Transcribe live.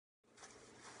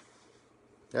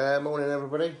Morning,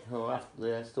 everybody.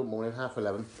 Yeah, still morning,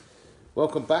 11:30.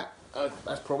 Welcome back.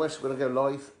 As promised, we're going to go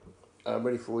live. I'm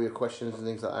ready for all your questions and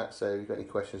things like that. So if you've got any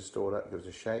questions stored up, give us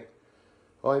a shout.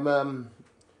 I'm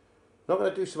not going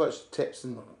to do so much tips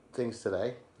and things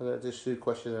today. I'm going to just do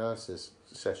question and answers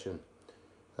session.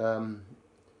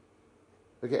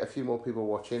 We get a few more people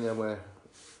watching, and we'll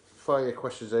fire your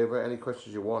questions over. Any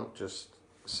questions you want, just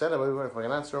send them over. If I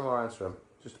can answer them, I'll answer them.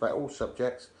 Just about all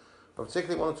subjects. I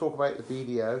particularly want to talk about the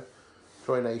BDO,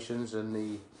 Tri Nations, and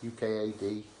the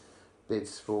UKAD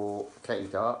bids for county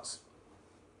darts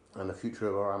and the future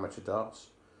of our amateur darts.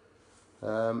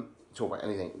 Talk about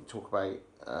anything. Talk about.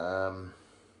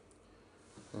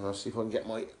 I'll see if I can get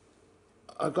my.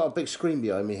 I've got a big screen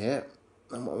behind me here,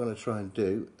 and what I'm going to try and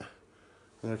do,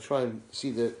 I'm going to try and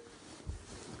see the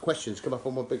questions come up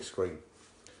on my big screen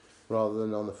rather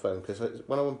than on the phone, because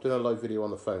when I'm doing a live video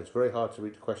on the phone, it's very hard to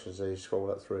read the questions as you scroll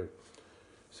up through.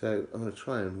 So I'm going to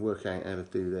try and work out how to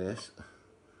do this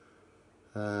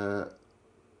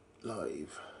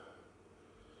live.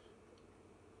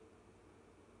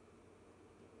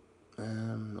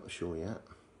 I'm not sure yet.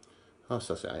 I'll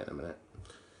suss it out in a minute.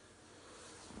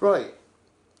 Right.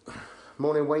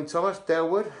 Morning, Wayne Thomas,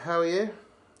 Delwood. How are you?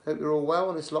 Hope you're all well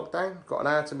in this lockdown. Got an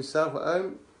hour to myself at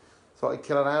home. Thought I'd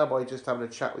kill an hour by just having a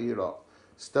chat with you lot.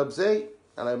 Stubbsy,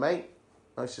 hello mate.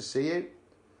 Nice to see you.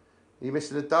 Are you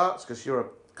missing the darts? Because you're a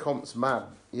comps mad.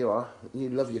 You are. You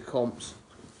love your comps.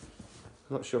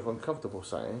 I'm not sure if I'm comfortable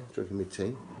saying drinking my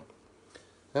tea.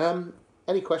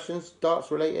 Any questions,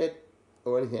 darts related,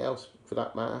 or anything else for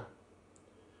that matter?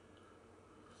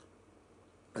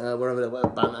 We're having a bit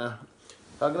of banter.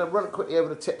 I'm going to run quickly over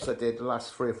the tips I did the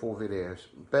last 3 or 4 videos.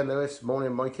 Ben Lewis,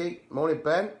 morning Mikey. Morning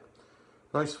Ben.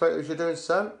 Nice photos you're doing,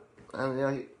 son.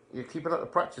 And you're keeping up the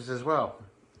practice as well.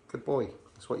 Good boy.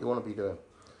 That's what you want to be doing.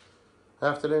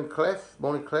 Afternoon, Cliff.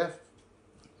 Morning, Cliff.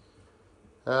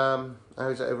 How's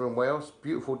it over in Wales?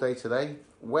 Beautiful day today.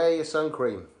 Wear your sun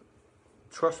cream.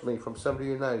 Trust me, from somebody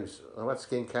who knows. I've had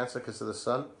skin cancer because of the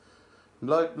sun.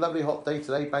 Lovely hot day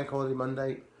today, Bank Holiday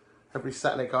Monday. Everybody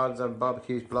sat in their gardens having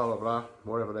barbecues, blah, blah, blah.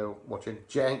 Wherever they're watching.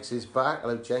 Jenks is back.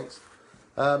 Hello, Jenks.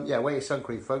 Yeah, wear your sun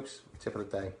cream, folks. Tip of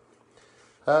the day.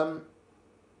 I'm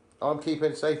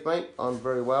keeping safe, mate. I'm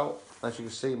very well. As you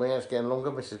can see, my hair's getting longer.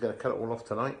 Mrs. is going to cut it all off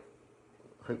tonight.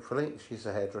 Hopefully. She's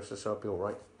a hairdresser, so I'll be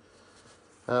alright.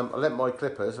 I lent my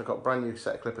clippers. I got a brand new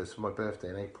set of clippers for my birthday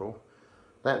in April.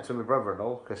 Lent them to my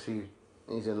brother-in-law because he's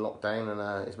in lockdown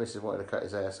and his missus wanted to cut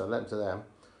his hair, so I lent them to them.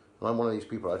 And I'm one of these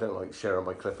people, I don't like sharing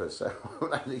my clippers, so I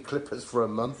haven't had any clippers for a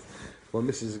month. My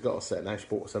missus has got a set now. She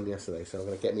bought some yesterday, so I'm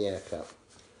going to get my hair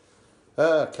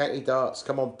cut. County darts.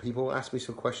 Come on, people. Ask me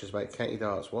some questions about county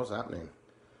darts. What's happening?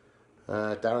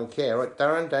 Darren Kerr. Right,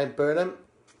 Darren, down Burnham.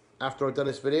 After I've done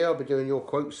this video, I'll be doing your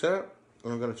quote, sir.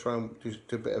 I'm going to try and do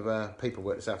a bit of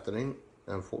paperwork this afternoon.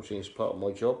 Unfortunately, it's part of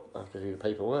my job. I have to do the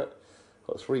paperwork.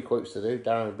 Got 3 quotes to do,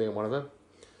 Darren being one of them.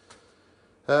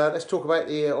 Let's talk about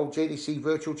the old JDC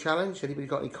Virtual Challenge. Anybody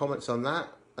got any comments on that?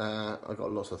 I've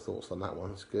got lots of thoughts on that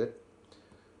one. It's good.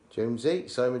 Jonesy,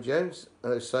 Simon Jones.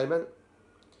 Hello, Simon.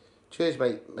 Cheers,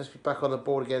 mate. Let's be back on the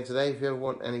board again today. If you ever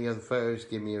want any other photos,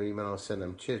 give me your email. I'll send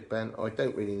them. Cheers, Ben. I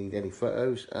don't really need any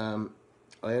photos.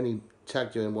 I only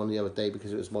tagged you in one the other day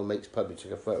because it was my mate's pub you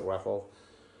took a photograph of.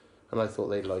 And I thought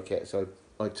they'd like it. So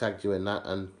I tagged you in that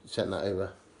and sent that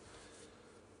over.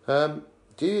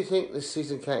 Do you think this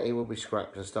season county will be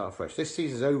scrapped and start fresh? This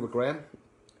season's over, Graham.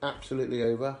 Absolutely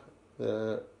over.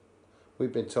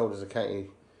 We've been told as a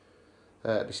county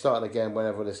it'll be starting again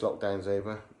whenever this lockdown's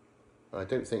over. I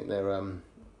don't think they're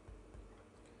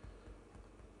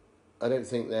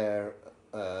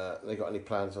they got any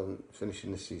plans on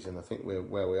finishing this season. I think where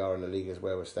we are in the league is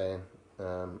where we're staying.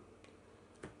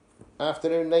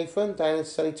 Afternoon, Nathan, down in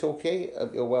sunny Torquay.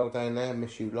 Hope you're well down there.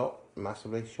 Miss you lot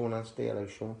massively. Sean Anstey, hello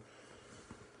Sean.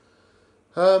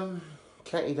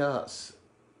 County darts.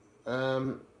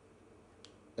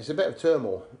 It's a bit of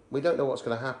turmoil. We don't know what's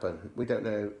going to happen. We don't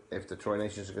know if the Tri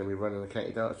Nations are going to be running the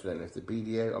county darts. We don't know if the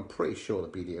BDO. I'm pretty sure the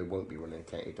BDO won't be running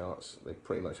county darts. They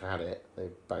pretty much had it.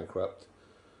 They're bankrupt.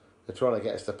 They're trying to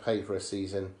get us to pay for a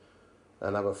season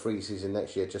and have a free season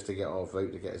next year just to get our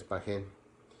vote to get us back in.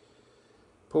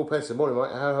 Paul Penson, morning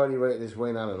mate. How highly rated is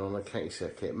Wayne Allen on the county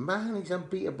circuit? Man, he's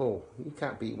unbeatable. You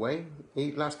can't beat Wayne.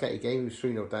 Last county game, he was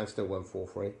 3-0 down, still won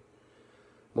 4-3.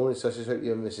 Morning, Sussex. Hope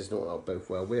you and Mrs. Norton are both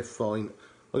well. We're fine.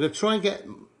 I'm going to try and get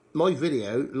my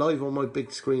video live on my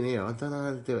big screen here. I don't know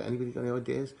how to do it. Anybody got any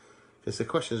ideas? Because the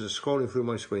questions are scrolling through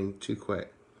my screen too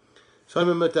quick.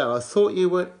 Simon Murdell, I thought you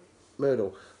weren't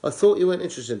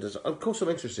interested in this. Of course I'm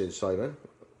interested, Simon.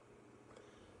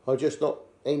 I'm just not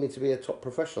aiming to be a top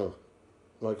professional.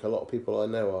 like a lot of people I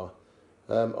know are.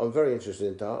 I'm very interested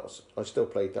in darts. I still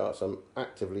play darts. I'm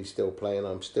actively still playing.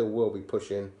 I'm still will be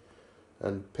pushing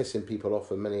and pissing people off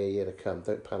for many a year to come.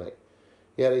 Don't panic.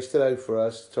 Yeah, they still owe for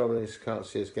us. Tommy can't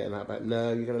see us getting that back.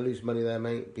 No, you're going to lose money there,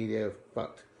 mate. BDO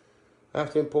fucked.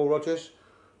 After him, Paul Rogers.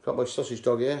 Got my sausage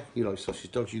dog here. You like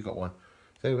sausage dogs? You got one.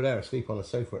 He's over there asleep on the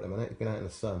sofa at the minute. He's been out in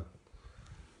the sun.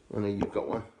 I know you've got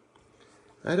one.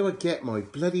 How do I get my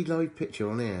bloody live picture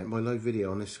on here? My live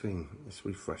video on this screen. Let's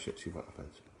refresh it, see what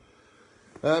happens.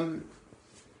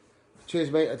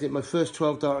 Cheers, mate. I did my first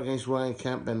 12 dart against Ryan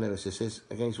Camp. Ben Lewis, this is.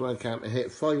 Against Ryan Camp. I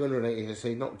hit 580. I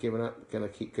say, not giving up. Going to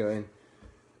keep going.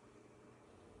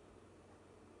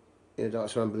 Your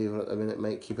darts are unbelievable at the minute,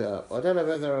 mate. Keep it up. I don't know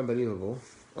if they're unbelievable.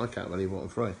 I can't believe what I'm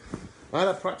throwing. I had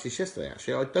a practice yesterday,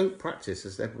 actually. I don't practice,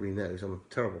 as everybody knows. I'm a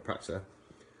terrible practicer.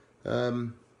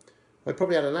 I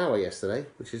probably had an hour yesterday,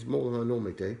 which is more than I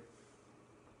normally do.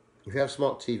 If you have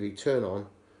smart TV, turn on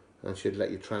and should let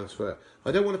you transfer.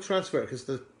 I don't want to transfer it because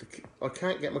I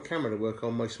can't get my camera to work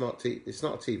on my smart TV. It's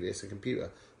not a TV, it's a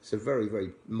computer. It's a very,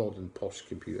 very modern, posh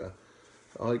computer.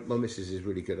 My missus is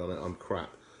really good on it. I'm crap.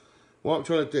 What I'm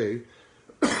trying to do,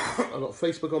 I've got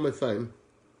Facebook on my phone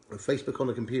and Facebook on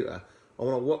the computer. I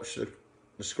want to watch the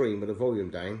screen with the volume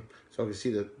down so I can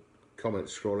see the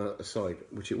comments scrolling at the side,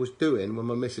 which it was doing when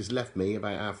my missus left me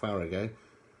about half an hour ago.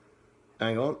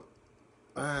 Hang on.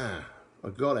 I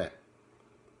got it.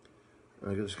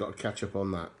 I just got to catch up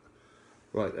on that.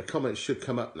 Right, the comments should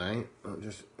come up now. I'll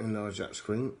just enlarge that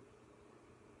screen.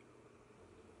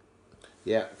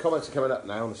 Yeah, comments are coming up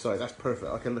now on the side. That's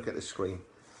perfect. I can look at the screen.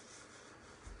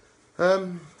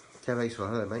 Kev Acewell,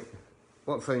 hello mate.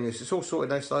 What phone is this? It's all sorted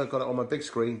now, so I've got it on my big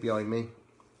screen behind me.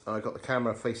 I got the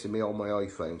camera facing me on my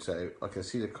iPhone, so I can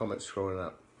see the comments scrolling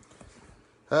up.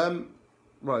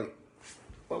 Right.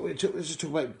 Well, let's just talk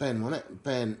about Ben, wasn't it?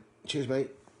 Ben, cheers mate.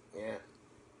 Yeah.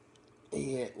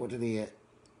 Yeah, what did he get?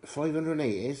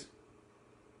 580 is.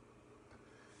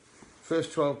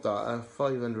 First 12 data,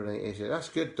 580 is. That's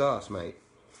good darts, mate.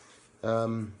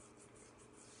 It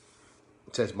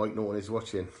says Mike Norton is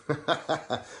watching.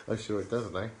 I'm sure it does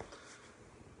now.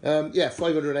 Yeah,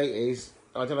 580s.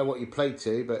 I don't know what you played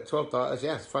to, but 12 darters,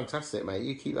 yeah, it's fantastic, mate.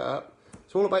 You keep that up.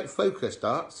 It's all about focus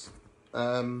darts.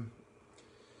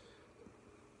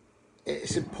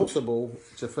 It's impossible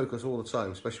to focus all the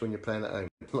time, especially when you're playing at home.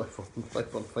 Live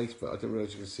on Facebook. I didn't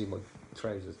realise you could see my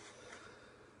trousers.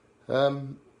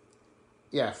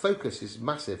 Yeah, focus is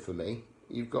massive for me.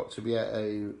 You've got to be able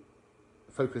to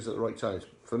focus at the right times.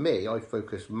 For me, I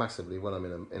focus massively when I'm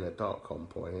in a dart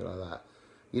comp or anything like that.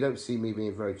 You don't see me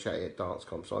being very chatty at darts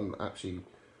comps. I'm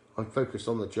focused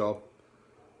on the job.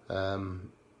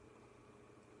 You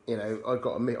know,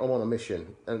 I'm on a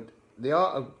mission, and the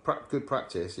art of good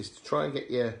practice is to try and get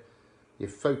your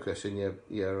focus and your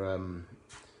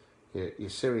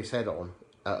serious head on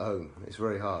at home. It's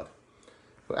very hard.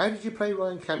 But how did you play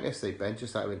Ryan Camp yesterday, Ben?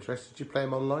 Just out of interest, did you play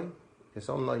him online? It's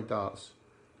online darts.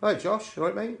 Hi, Josh. You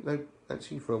all right, mate? No, haven't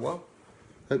seen you for a while.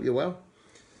 Hope you're well.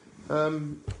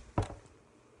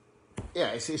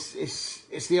 Yeah,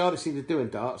 it's the hardest thing to do in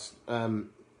darts. That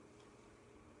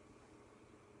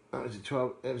was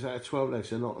 12. It was out of 12 legs,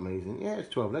 so not amazing. Yeah, it's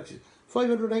 12 legs.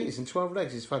 580s and 12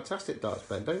 legs is fantastic darts,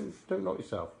 Ben. Don't knock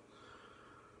yourself.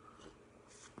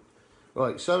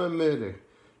 Right, Simon Murder.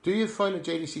 Do you find the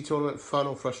JDC tournament fun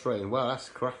or frustrating? Well, that's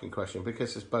a cracking question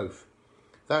because it's both.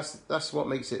 That's what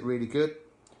makes it really good.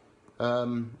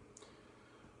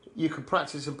 You can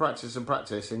practice and practice and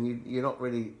practice, and you're not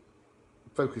really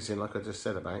focusing like I just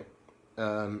said about,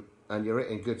 and you're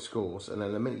hitting good scores, and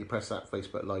then the minute you press that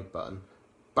Facebook Live button,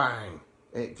 bang,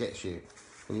 it gets you,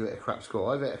 and you hit a crap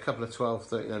score. I've hit a couple of 12,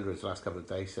 1300s the last couple of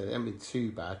days, so it hasn't been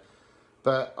too bad,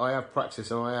 but I have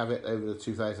practiced, and I have it over the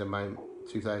 2000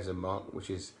 mark, which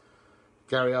is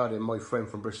Gary Harding, my friend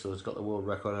from Bristol, has got the world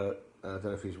record. I don't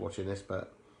know if he's watching this,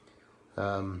 but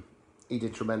he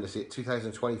did tremendously at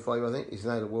 2025, I think. He's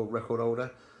now the world record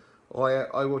holder.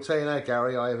 I will tell you now,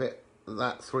 Gary, I have hit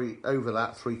over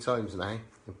that three times now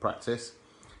in practice.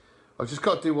 I've just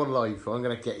got to do one live. I'm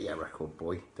going to get you a record,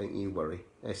 boy. Don't you worry.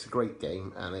 It's a great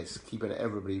game, and it's keeping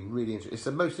everybody really interested. It's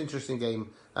the most interesting game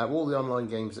out of all the online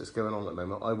games that's going on at the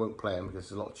moment. I won't play them because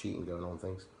there's a lot of cheating going on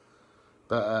things.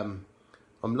 But I'm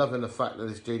loving the fact that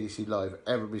this JDC Live,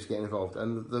 everybody's getting involved.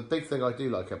 And the big thing I do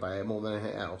like about it, more than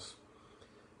anything else,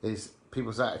 is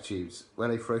people's attitudes. When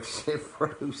they throw shit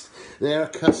throws, they're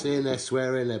cussing, they're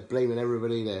swearing, they're blaming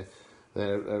everybody,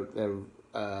 they're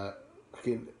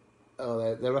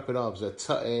up in arms, they're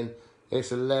tutting. It's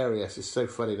hilarious. It's so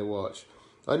funny to watch.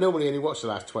 I normally only watch the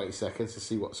last 20 seconds to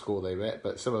see what score they hit,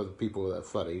 but some of the people that are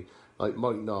funny, like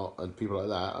Mike Knott and people like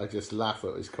that, I just laugh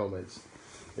at his comments.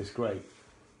 It's great.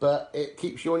 But it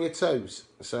keeps you on your toes.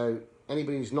 So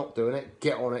anybody who's not doing it,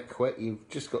 get on it quick. You've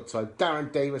just got time.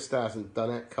 Darren Davis hasn't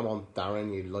done it. Come on,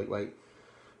 Darren, you lightweight.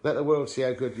 Let the world see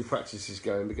how good your practice is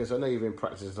going, because I know you've been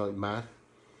practicing like mad.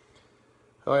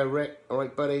 Hi, Rick. All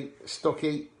right, buddy.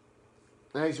 Stocky.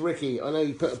 How's Ricky? I know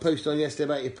you put a post on yesterday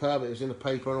about your pub. It was in the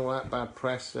paper and all that. Bad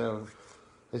press. So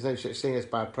there's no such thing as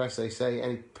bad press, they say.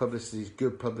 Any publicity is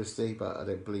good publicity, but I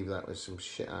don't believe that was some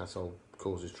shit asshole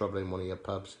causes trouble in one of your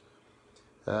pubs.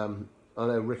 I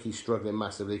know Ricky's struggling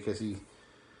massively because he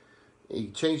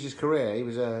changed his career. He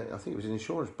was I think he was an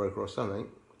insurance broker or something,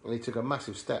 and he took a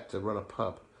massive step to run a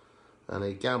pub, and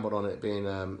he gambled on it being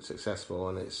successful,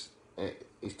 and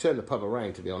he's turned the pub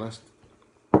around, to be honest,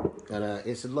 and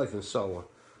it's a life and soul,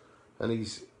 and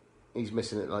he's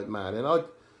missing it like mad. And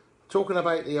talking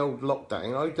about the old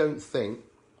lockdown, I don't think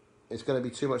it's going to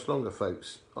be too much longer,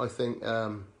 folks. I think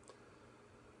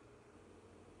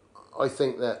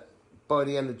that by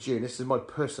the end of June, this is my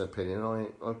personal opinion,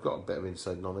 I've got a bit of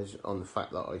inside knowledge on the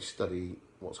fact that I study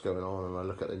what's going on and I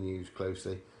look at the news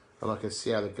closely, and I can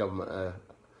see how the government...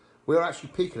 we're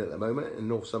actually peaking at the moment in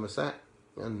North Somerset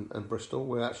and Bristol.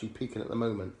 We're actually peaking at the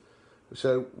moment.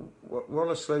 So we're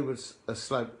on a slope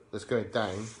that's going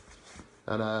down,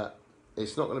 and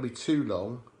it's not going to be too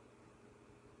long,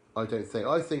 I don't think.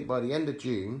 I think by the end of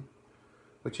June,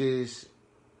 which is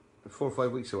 4 or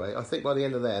 5 weeks away, I think by the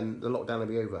end of then, the lockdown will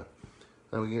be over.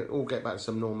 And we can all get back to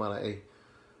some normality.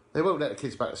 They won't let the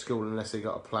kids back to school unless they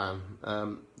got a plan.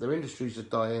 Their industries are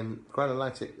dying. Grand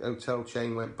Atlantic hotel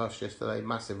chain went bust yesterday.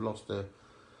 Massive loss to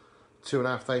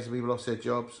 2,500 people lost their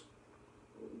jobs.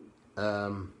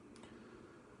 You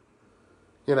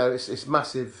know, it's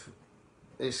massive.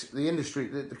 It's the industry.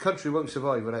 The country won't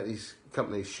survive without these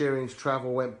companies. Shearing's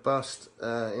Travel went bust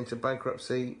into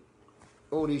bankruptcy.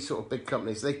 All these sort of big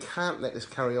companies, they can't let this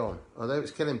carry on. Although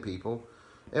it's killing people.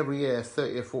 Every year,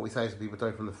 30 or 40,000 people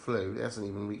die from the flu. It hasn't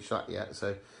even reached that yet.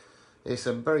 So it's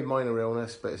a very minor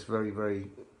illness, but it's very,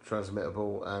 very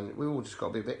transmittable. And we all just got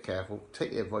to be a bit careful.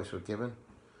 Take the advice we're given.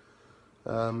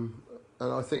 And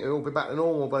I think it'll all be back to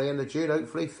normal by the end of June,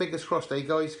 hopefully. Fingers crossed,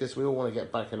 guys, because we all want to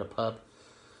get back in the pub.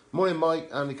 Morning, Mike.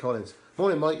 Andy Collins.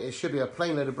 Morning, Mike. It should be a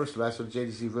plane load of Bristol lads for the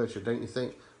JDC Virtual, don't you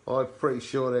think? Well, I'm pretty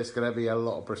sure there's going to be a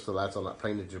lot of Bristol lads on that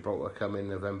plane to Gibraltar coming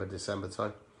November, December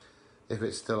time, if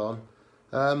it's still on.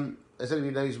 As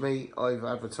anybody knows me, I've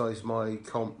advertised my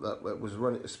comp that was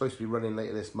supposed to be running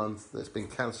later this month. That's been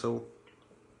cancelled.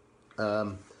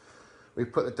 We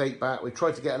put the date back. We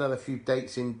tried to get another few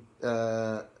dates in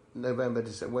November.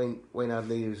 Wayne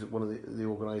Adley, who's one of the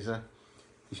organiser,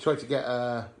 he's tried to get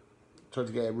a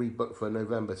rebook for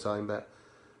November time, but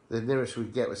the nearest we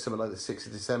could get was something like the 6th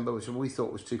of December, which we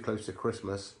thought was too close to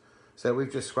Christmas. So we've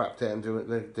just scrapped it and do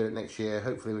it next year.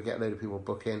 Hopefully we get a load of people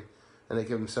booking, and they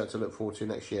give them something to look forward to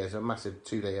next year. It's a massive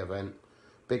 2-day event,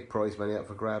 big prize money up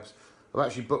for grabs. I've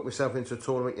actually booked myself into a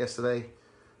tournament yesterday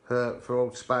for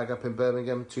Old Spag up in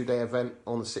Birmingham, 2-day event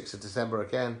on the 6th of December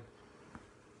again.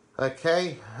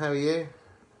 Okay, how are you?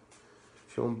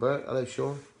 Sean Burke, hello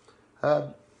Sean.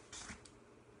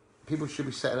 People should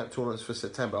be setting up tournaments for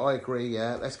September. I agree,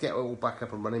 yeah, let's get it all back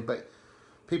up and running. But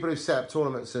people who set up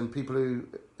tournaments and people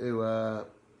who are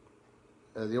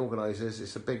the organisers,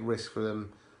 it's a big risk for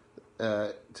them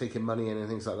taking money in and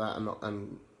things like that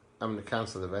and having to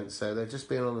cancel the event. So they're just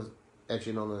being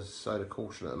edging on the side of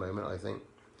caution at the moment, I think,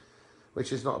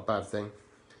 which is not a bad thing.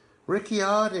 Ricky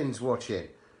Hardin's watching.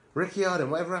 Ricky Hardin,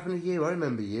 whatever happened to you? I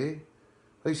remember you.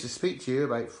 I used to speak to you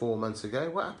about 4 months ago.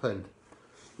 What happened?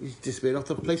 You've disappeared off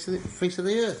the face of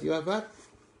the earth. You have that?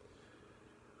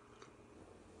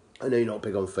 I know you're not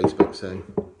big on Facebook, so...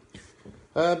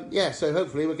 yeah, so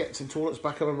hopefully we'll get some tournaments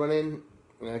back up and running.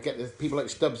 Get the people like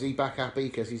Stubbsy back happy,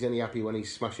 because he's only happy when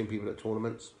he's smashing people at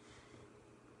tournaments.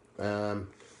 What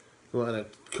other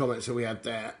comments that we had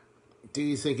there? Do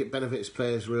you think it benefits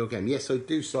players' real game? Yes, I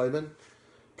do, Simon.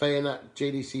 Playing that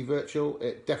JDC Virtual,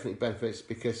 it definitely benefits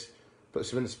because it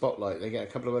puts them in the spotlight. They get a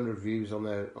couple of 100 views on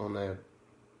their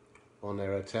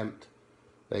attempt.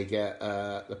 They get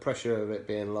the pressure of it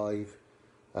being live,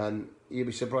 and you'll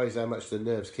be surprised how much the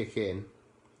nerves kick in.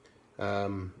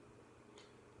 You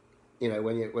know,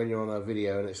 when you're on a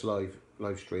video and it's live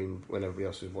stream when everybody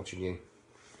else is watching you,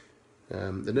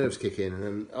 the nerves kick in,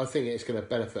 and I think it's going to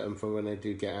benefit them for when they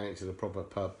do get out into the proper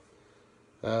pub.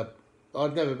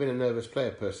 I've never been a nervous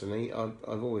player personally.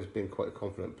 I've always been quite a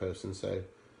confident person, so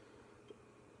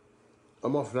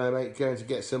I'm off now, mate, going to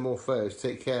get some more photos.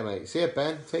 Take care, mate. See you,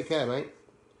 Ben. Take care, mate.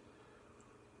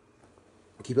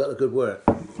 Keep up the good work.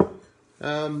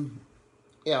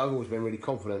 yeah, I've always been really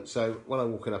confident. So when I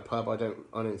walk in a pub, I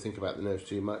don't think about the nerves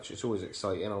too much. It's always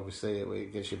exciting. Obviously,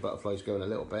 it gets your butterflies going a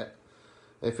little bit.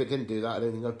 If it didn't do that, I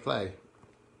don't think I'd play.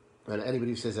 And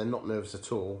anybody who says they're not nervous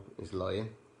at all is lying.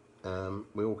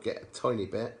 We all get a tiny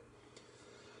bit.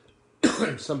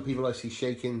 Some people I see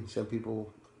shaking. Some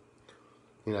people,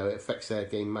 you know, it affects their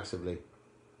game massively.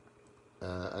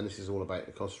 And this is all about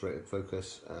the concentrated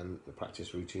focus and the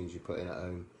practice routines you put in at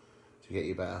home to get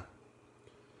you better.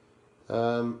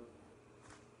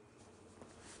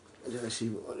 Did I see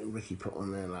what Ricky put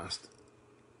on there last?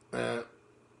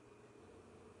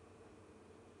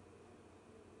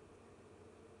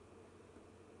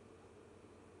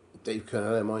 Dave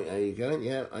Kerr, Mike, how you going?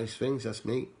 Yeah, Ice Things, that's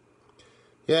me.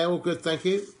 Yeah, all good, thank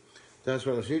you. Daz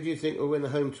Reynolds, who do you think will win the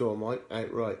home tour, Mike?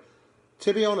 Outright.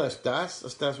 To be honest, that's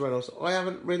Daz Reynolds. I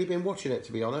haven't really been watching it,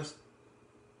 to be honest.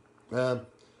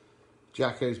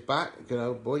 Jacko's back, good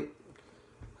old boy.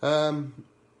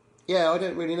 Yeah, I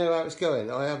don't really know how it's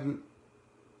going.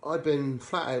 I've been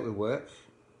flat out with work,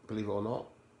 believe it or not.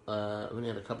 I've only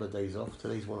had a couple of days off.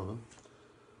 Today's one of them.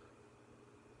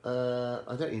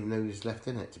 I don't even know who's left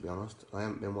in it, to be honest. I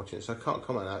haven't been watching it, so I can't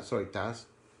comment on that. Sorry, Daz.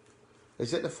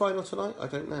 Is it the final tonight? I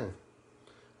don't know.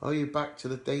 Are you back to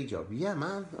the day job? Yeah,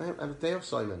 man. I haven't had a day off,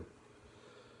 Simon.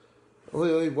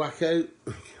 Oi, oi, wacko.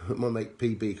 My mate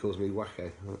PB calls me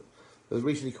wacko. The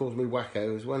reason he calls me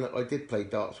wacko is when I did play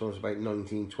darts when I was about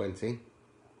 19, 20.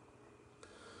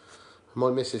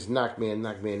 My missus nagged me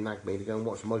to go and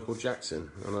watch Michael Jackson.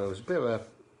 And I was a bit of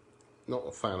not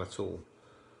a fan at all.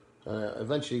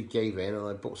 Eventually gave in and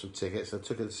I bought some tickets. I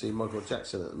took her to see Michael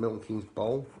Jackson at the Milton Keynes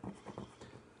Bowl.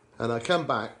 And I come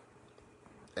back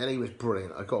and he was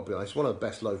brilliant. I've got to be honest, one of the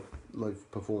best live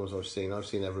performers I've seen. I've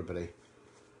seen everybody.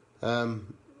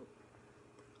 And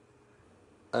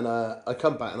I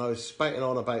come back and I was spouting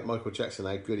on about Michael Jackson,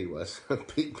 how good he was.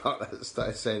 Pete Butler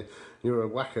started saying, you're a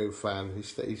wacko fan.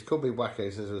 He's called me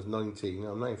wacko since I was 19.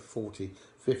 I'm now 40,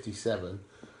 57.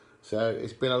 So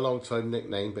it's been a long time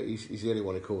nickname, but he's the only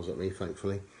one who calls at me,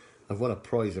 thankfully. I've won a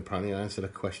prize, apparently. I answered a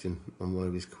question on one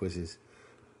of his quizzes.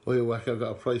 Oh, you wacko, I've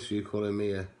got a prize for you calling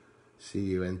me a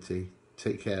C-U-N-T.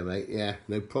 Take care, mate. Yeah,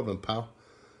 no problem, pal.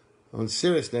 On a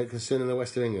serious note, concerning the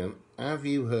West of England, have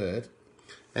you heard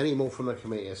any more from the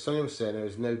committee? As Sonia was saying, there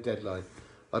is no deadline.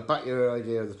 I back your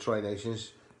idea of the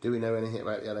Tri-Nations. Do we know anything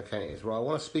about the other counties? Well, I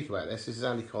want to speak about this. This is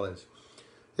Andy Collins.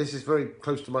 This is very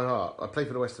close to my heart. I play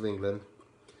for the West of England.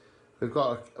 We've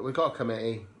got a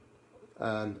committee,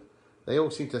 and they all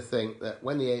seem to think that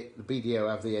when the BDO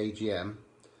have the AGM,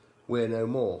 we're no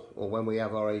more. Or when we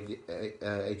have our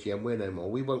AGM, we're no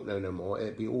more. We won't know no more.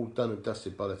 It'll be all done and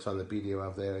dusted by the time the BDO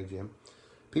have their AGM.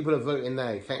 People are voting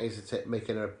now. Counties are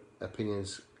making their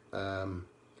opinions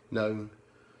known.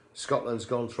 Scotland's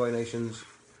gone Tri-Nations.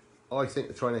 I think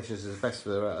the Tri-Nations is the best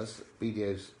for us.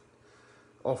 BDO's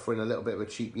offering a little bit of a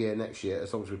cheap year next year,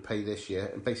 as long as we pay this year,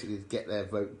 and basically get their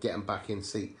vote, get them back in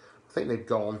seat. I think they've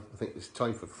gone. I think it's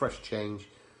time for fresh change.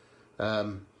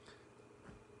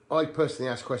 I personally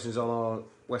asked questions on our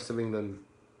West of England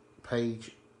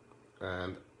page,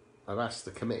 and I've asked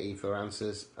the committee for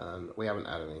answers, and we haven't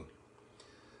had any.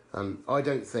 And I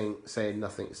don't think saying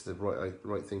nothing is the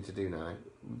right thing to do now.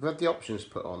 We've had the options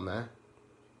put on there,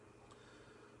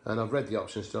 and I've read the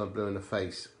options till I'm blue in the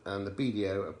face, and the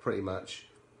BDO are pretty much,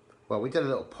 well, we did a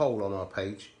little poll on our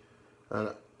page,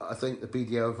 and I think the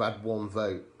BDO have had one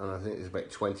vote, and I think there's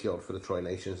about 20 odd for the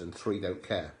Tri-Nations, and 3 don't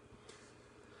care.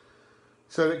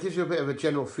 So it gives you a bit of a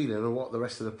general feeling of what the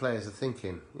rest of the players are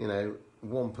thinking. You know,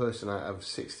 one person out of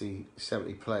 60,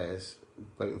 70 players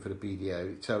voting for the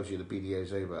BDO, it tells you the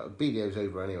BDO's over. BDO's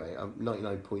over anyway. I'm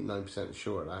 99.9%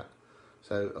 sure of that.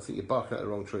 So I think you're barking at the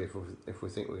wrong tree if we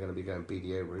think we're going to be going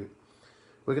BDO route.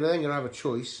 We're then going to have a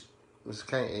choice as a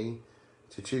county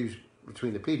to choose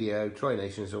between the BDO,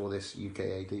 Tri-Nations, or this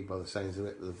UKAD by the sounds of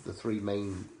it, the 3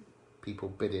 main people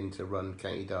bidding to run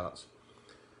county darts.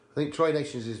 I think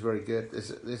Tri-Nations is very good.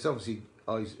 There's obviously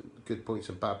good points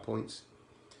and bad points.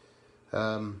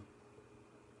 And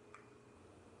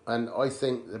I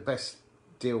think the best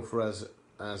deal for us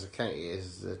as a county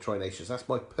is the Tri-Nations. That's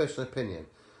my personal opinion.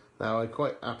 Now, I'm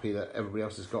quite happy that everybody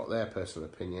else has got their personal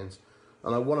opinions,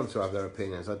 and I want them to have their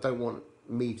opinions. I don't want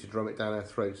me to drum it down their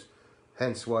throats,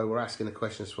 hence why we're asking the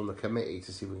questions from the committee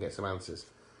to see if we can get some answers.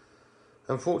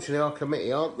 Unfortunately, our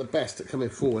committee aren't the best at coming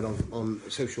forward on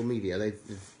social media.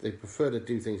 They prefer to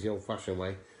do things the old-fashioned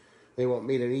way. They want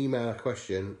me to email a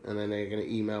question, and then they're going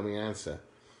to email me an answer.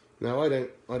 Now, I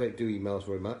don't do emails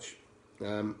very much.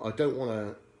 I don't want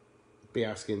to be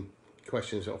asking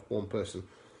questions of one person.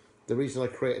 The reason I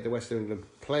created the West of England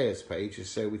players page is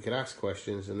so we could ask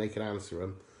questions and they could answer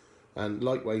them and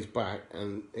likewise back,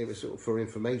 and it was sort of for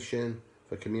information,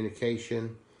 for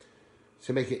communication,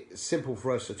 to make it simple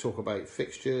for us to talk about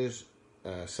fixtures,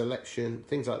 selection,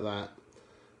 things like that.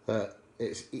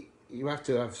 You have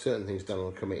to have certain things done on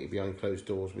a committee behind closed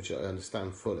doors, which I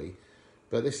understand fully,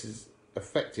 but this is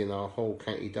affecting our whole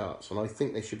county darts, and I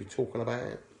think they should be talking about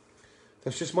it.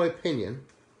 That's just my opinion,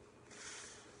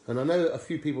 and I know a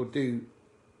few people do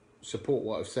support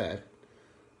what I've said.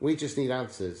 We just need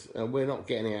answers, and we're not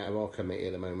getting it out of our committee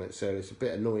at the moment, so it's a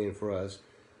bit annoying for us.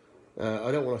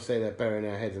 I don't want to say they're burying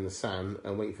our heads in the sand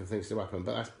and waiting for things to happen,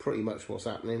 but that's pretty much what's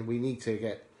happening. We need to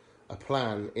get a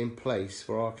plan in place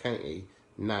for our county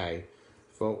now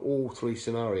for all three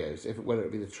scenarios, whether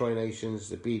it be the Tri-Nations,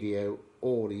 the BDO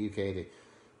or the UKAD.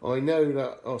 I know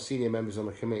that our senior members on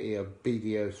the committee are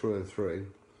BDO through and through,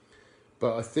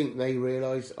 but I think they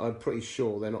realise, I'm pretty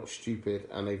sure they're not stupid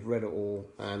and they've read it all,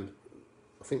 and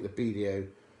I think the BDO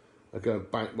are going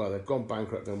they've gone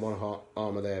bankrupt in one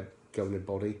arm of their governing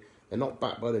body. They're not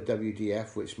backed by the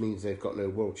WDF, which means they've got no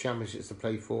World Championships to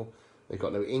play for. They've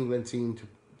got no England team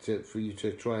for you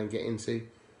to try and get into.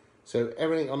 So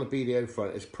everything on the BDO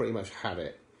front has pretty much had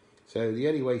it. So the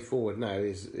only way forward now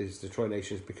is the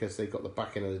Tri-Nations, because they've got the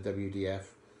backing of the WDF.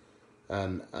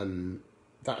 And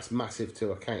that's massive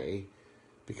to a county,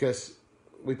 because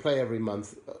we play every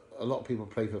month. A lot of people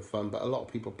play for fun, but a lot of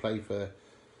people play for,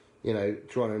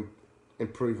 trying to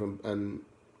improve and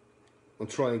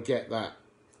try and get that,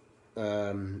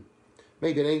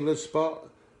 maybe an England spot.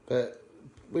 But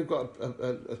we've got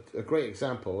a great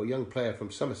example, a young player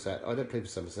from Somerset. I don't play for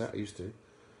Somerset, I used to.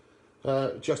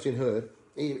 Justin Hurd.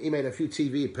 He made a few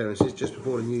TV appearances just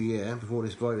before the new year, before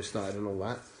this virus started and all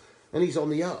that. And he's on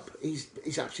the up. He's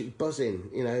absolutely buzzing.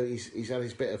 He's had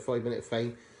his bit of 5-minute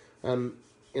fame.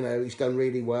 He's done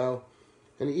really well.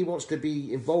 And he wants to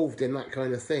be involved in that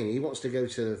kind of thing. He wants to go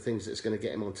to the things that's going to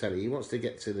get him on telly. He wants to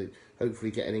get to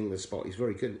hopefully get an England spot. He's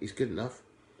very good. He's good enough.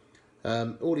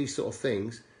 All these sort of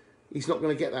things. He's not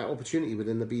going to get that opportunity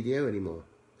within the BDO anymore.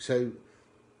 So,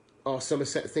 are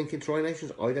Somerset thinking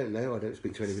Tri-Nations? I don't know. I don't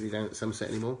speak to anybody down at Somerset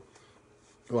anymore.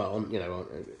 Well,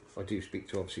 I do speak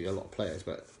to obviously a lot of players,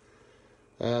 but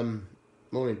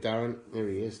morning, Darren. Here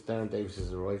he is. Darren Davis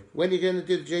has arrived. When are you going to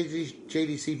do the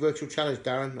JDC Virtual Challenge,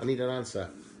 Darren? I need an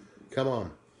answer. Come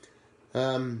on.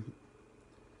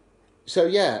 So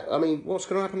yeah, I mean, what's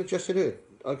going to happen to Justin Hood?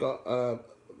 I got a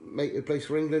mate who plays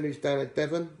for England who's down at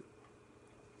Devon.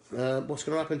 What's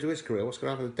going to happen to his career? What's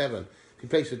going to happen to Devon? If he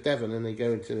plays for Devon and they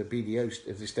go into the BDO,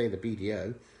 if they stay in the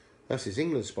BDO, that's his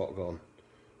England spot gone.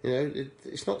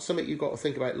 It's not something you've got to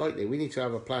think about lightly. We need to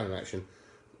have a plan in action.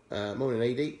 Morning,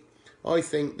 AD. I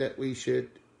think that we should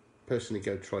personally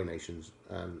go Tri-Nations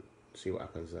and see what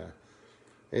happens there.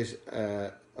 There's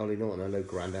Ollie Norton. Hello,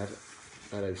 Grandad.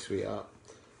 Hello, sweetheart.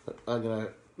 I'm going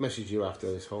to message you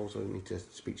after this hole, so I need to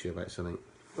speak to you about something.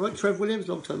 All right, Trev Williams,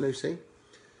 long time no see.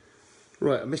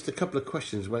 Right, I missed a couple of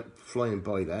questions, went flying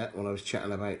by there when I was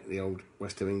chatting about the old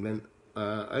West of England.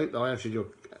 I hope I answered your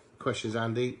questions,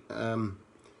 Andy. I'm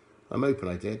hoping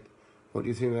I did. What do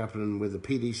you think will happen with the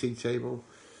PDC table?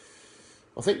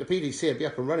 I think the PDC will be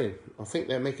up and running. I think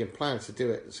they're making plans to do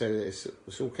it, so it's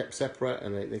all kept separate,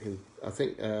 and they can. I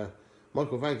think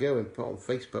Michael Van Gogh put on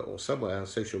Facebook or somewhere on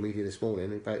social media this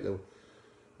morning about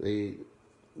the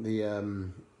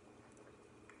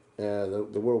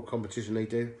world competition they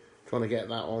do, trying to get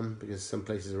that on, because some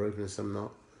places are open and some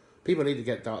not. People need to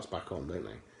get darts back on, don't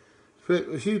they?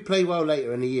 If you play well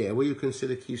later in the year, will you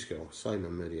consider Q-Skill?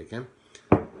 Simon Moody again.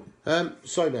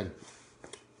 Simon,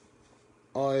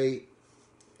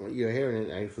 you're hearing it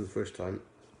now for the first time.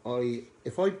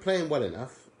 If I'm playing well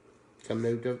enough, come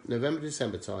November,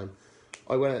 December time,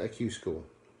 I went out of Q-School.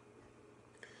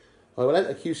 I went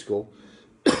out of Q-School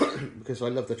because I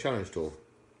love the Challenge Tour.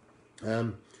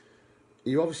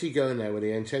 You obviously go in there with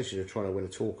the intention of trying to win a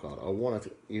tour card.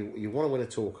 You want to win a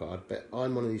tour card, but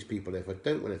I'm one of these people, if I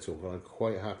don't win a tour card, I'm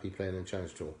quite happy playing in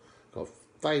Challenge Tour. Got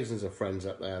thousands of friends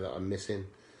up there that I'm missing.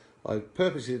 I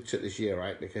purposely took this year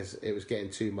out because it was getting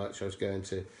too much. I was playing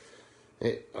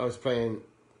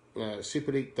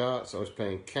Super League darts, I was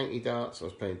playing county darts, I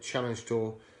was playing Challenge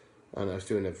Tour, and I was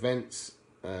doing events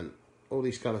and all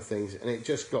these kind of things, and it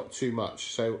just got too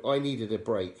much. So I needed a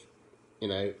break.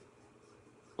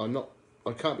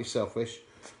 I can't be selfish.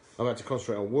 I've had to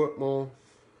concentrate on work more,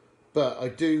 but I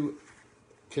do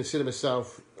consider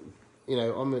myself,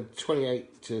 I'm a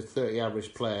 28 to 30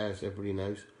 average player, as everybody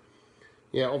knows.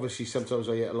 Yeah, obviously sometimes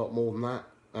I get a lot more than that,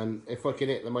 and if I can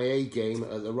hit my A game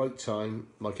at the right time,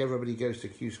 like everybody goes to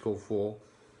Q-School 4,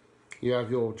 you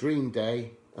have your dream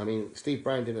day. I mean, Steve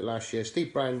Brown did it last year.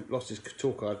 Steve Brown lost his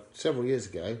tour card several years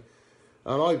ago,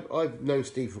 and I've known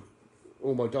Steve for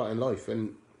all my darting life,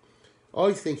 and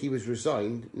I think he was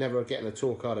resigned, never getting a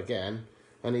tour card again,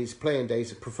 and his playing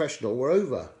days as a professional were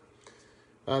over.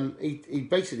 He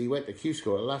basically went to Q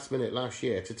School at the last minute last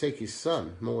year to take his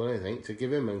son, more than anything, to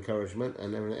give him encouragement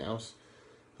and everything else.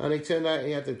 And it turned out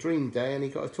he had the dream day and he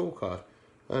got a tour card.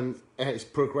 And it's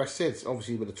progressed since.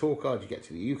 Obviously, with a tour card, you get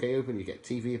to the UK Open, you get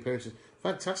TV appearances.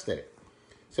 Fantastic.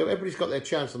 So everybody's got their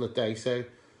chance on the day. So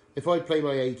if I play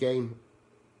my A game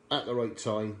at the right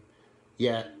time,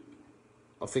 yeah,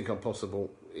 I think I'm possible.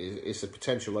 It's a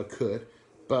potential I could.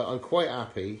 But I'm quite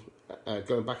happy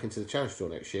going back into the Challenge Tour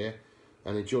next year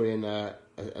and enjoying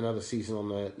another season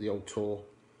on the old tour,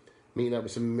 meeting up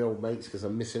with some of my old mates because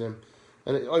I'm missing them.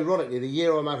 And ironically, the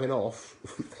year I'm having off,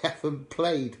 they haven't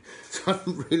played, so I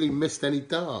haven't really missed any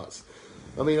darts.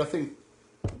 I mean, I think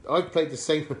I've played the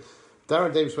same.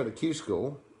 Darren Davis went to Q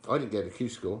School. I didn't go to Q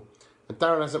School. And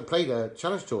Darren hasn't played a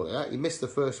Challenge Tour yet. He missed the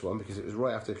first one because it was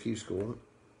right after Q School.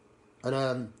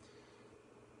 And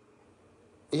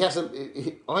he hasn't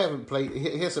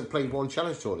played one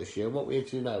Challenge Tour this year. What we're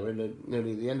into now, we're in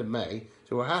nearly the end of May,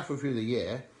 so we're halfway through the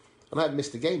year, and I haven't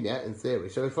missed a game yet in theory.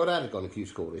 So if I'd had gone to Q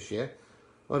School this year,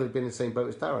 I'd have been in the same boat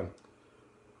as Darren.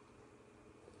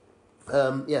 I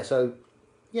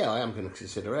am going to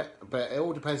consider it, but it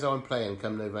all depends how I'm playing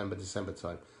come November, December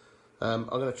time. I'm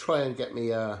going to try and get me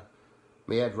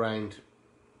head round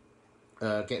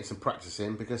getting some practice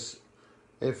in, because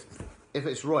if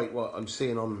it's right what I'm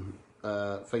seeing on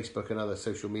Facebook and other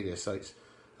social media sites,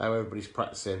 how everybody's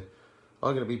practicing,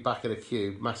 I'm going to be back at a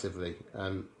queue massively,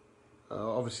 and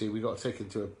obviously we've got to take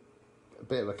into a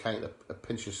bit of account a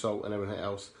pinch of salt and everything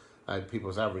else, how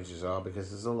people's averages are, because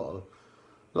there's a lot of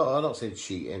I'm not saying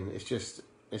cheating,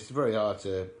 it's very hard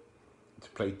to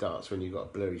play darts when you've got a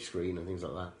blurry screen and things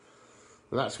like that.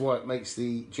 And that's why it makes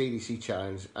the JDC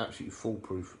Challenge absolutely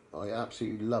foolproof. I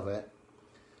absolutely love it,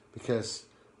 because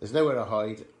there's nowhere to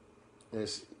hide.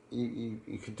 You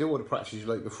can do all the practice you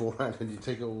like beforehand, and you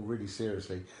take it all really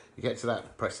seriously. You get to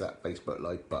that, press that Facebook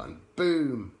like button,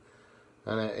 boom,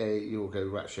 and you'll go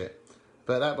ratchet.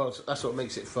 But that's what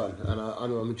makes it fun, and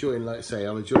I'm enjoying, like I say,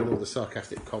 I'm enjoying all the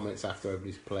sarcastic comments after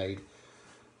everybody's played.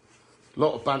 A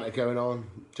lot of banter going on,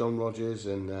 John Rogers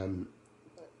and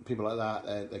people like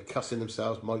that. They're cussing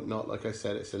themselves, Mike not, like I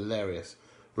said, it's hilarious.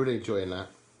 Really enjoying that.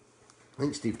 I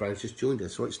think Steve Brown's just joined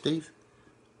us, right, Steve?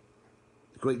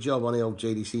 Great job on the old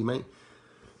JDC, mate.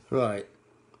 Right,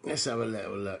 let's have a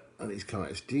little look at these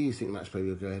comments. Do you think match play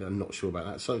will go ahead? I'm not sure about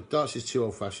that. So, darts is too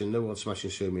old-fashioned. No one smashing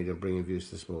show media and bringing views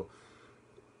to the sport.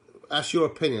 That's your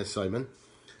opinion, Simon.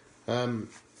 I'm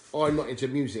not into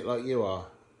music like you are,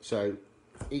 so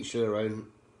each to their own.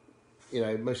 You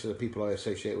know, most of the people I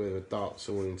associate with are darts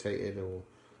orientated or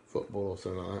football or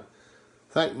something like that.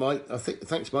 Thanks,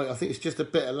 Mike. I think it's just a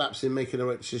bit of lapse in making the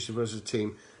right decision for us as a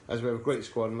team, as we have a great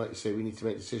squad, and like you say, we need to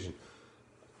make a decision.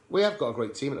 We have got a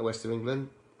great team at the West of England,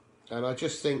 and I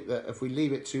just think that if we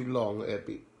leave it too long,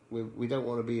 we don't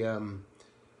want to be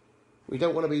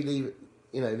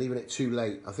leaving it too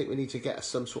late. I think we need to get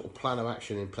some sort of plan of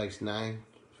action in place now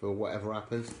for whatever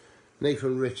happens.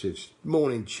 Nathan Richards,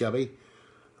 morning, chubby.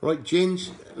 Right,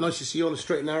 Ginge, nice to see you on the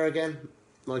straight and narrow again.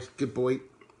 Nice, good boy.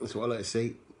 That's what I like to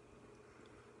see.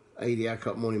 AD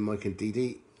Adcock, morning, Mike and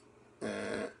DD.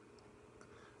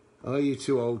 Are you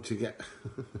too old to get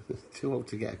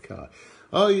a card?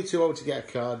 Are you too old to get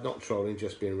a card? Not trolling,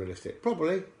 just being realistic.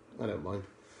 Probably. I don't mind.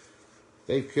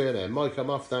 Dave Kerner, Mike,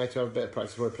 I'm off now to have a bit of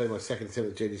practice before I play my second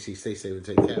attempt at JDC. Stay safe and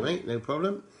take care, mate. No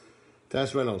problem.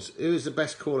 Daz Reynolds, who is the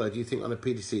best caller, do you think, on a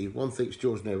PDC? One thinks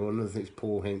George Noble, another thinks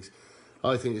Paul Hinks.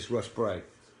 I think it's Russ Bray.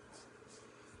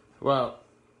 Well,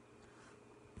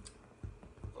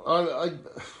 I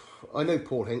know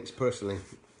Paul Hinks personally,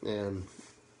 and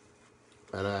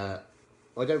I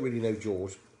don't really know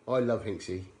George. I love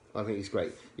Hinksy. I think he's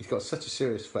great. He's got such a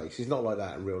serious face. He's not like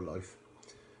that in real life.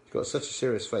 He's got such a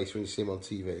serious face when you see him on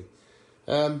TV.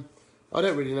 I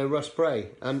don't really know Russ Bray,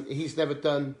 and he's never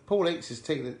done. Paul Hinks has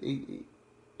taken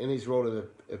in his role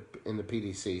in the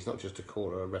PDC. He's not just a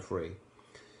caller, a referee.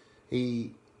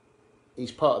 He's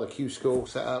part of the Q School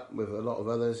set up with a lot of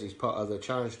others. He's part of the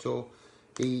Challenge Tour.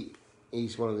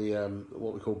 He's one of the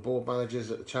what we call board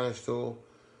managers at the Challenge Tour.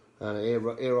 And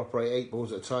he'll operate 8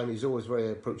 balls at a time. He's always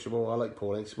very approachable. I like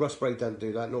Paul Hinks. Russ Bray don't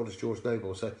do that, nor does George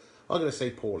Noble. So I'm going to say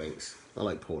Paul Hinks. I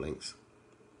like Paul Hinks.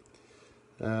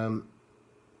 And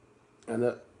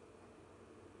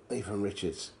Nathan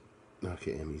Richards. Look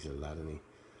at him, he's a lad, isn't he?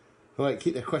 Right,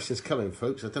 keep the questions coming,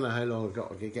 folks. I don't know how long I've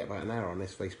got. I get about an hour on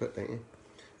this Facebook, don't you?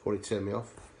 Before he turned me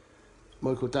off.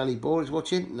 Michael Danny Ball is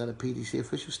watching. Another PDC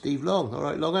official. Steve Long. All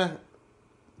right, Longer.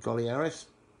 Golly Harris.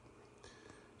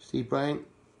 Steve Brown.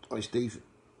 Hi, Steve.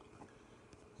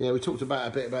 Yeah, we talked about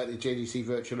a bit about the JDC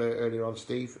Virtual earlier on,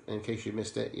 Steve. In case you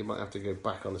missed it, you might have to go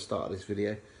back on the start of this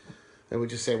video. And we'll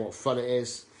just say what fun it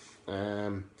is.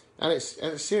 And it's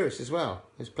serious as well.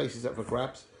 There's places up for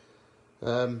grabs.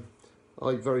 I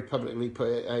very publicly put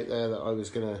it out there that I was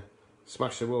going to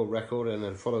smash the world record, and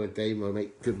then the following day my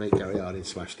good mate Gary Harding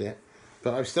smashed it.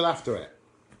 But I'm still after it.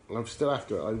 I'm still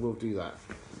after it. I will do that.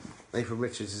 Nathan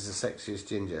Richards is the sexiest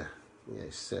ginger. Yeah,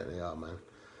 you certainly are, man.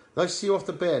 Nice to see you off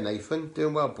the beer, Nathan.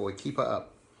 Doing well, boy. Keep it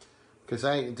up. Because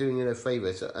I ain't doing you no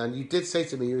favours. And you did say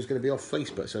to me you was going to be off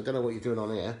Facebook, so I don't know what you're doing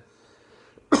on here.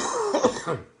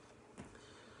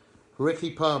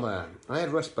 Ricky Palmer. I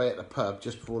had Russ Bay at the pub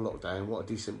just before lockdown. What a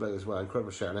decent bloke as well.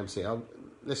 Incredible show on MC.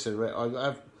 Listen, Rick,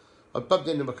 I've bumped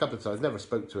into him a couple of times. Never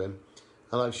spoke to him.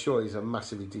 And I'm sure he's a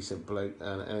massively decent bloke.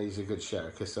 And he's a good show.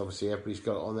 Because obviously everybody's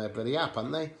got it on their bloody app,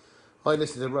 haven't they? I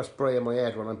listen to Russ Bray in my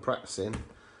head when I'm practising.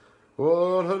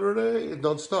 180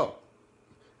 non-stop.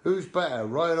 Who's better,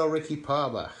 Ryan or Ricky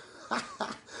Palmer?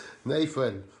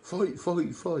 Nathan, fight.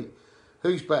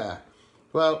 Who's better?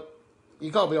 Well,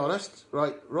 you got to be honest,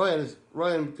 right?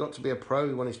 Ryan got to be a pro.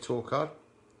 He won his tour card,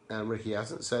 and Ricky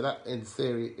hasn't. So that, in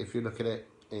theory, if you look at it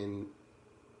in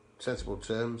sensible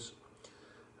terms,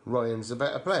 Ryan's a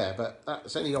better player. But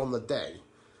that's only on the day.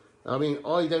 I mean,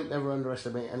 I don't ever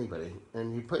underestimate anybody.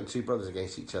 And you're putting two brothers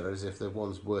against each other as if the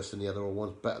one's worse than the other or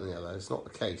one's better than the other. It's not the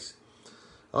case.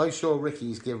 I'm sure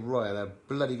Ricky's given Ryan a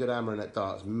bloody good hammering at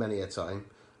darts many a time.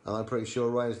 And I'm pretty sure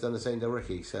Ryan's done the same to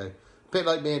Ricky. So, a bit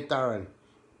like me and Darren.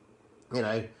 You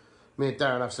know, me and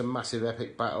Darren have some massive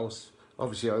epic battles.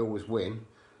 Obviously, I always win,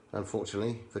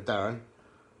 unfortunately, for Darren.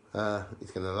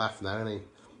 He's going to laugh now, isn't he?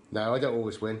 No, I don't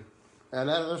always win. And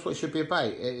that's what it should be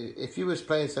about. If you was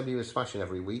playing somebody who was smashing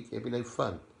every week, it'd be no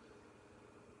fun.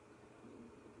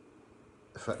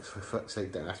 For fuck's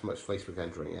sake, don't have much Facebook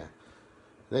entering, yeah.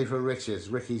 Nathan Richards,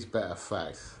 Ricky's better,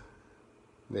 fact.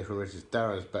 Nathan Richards,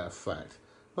 Darren's better, fact.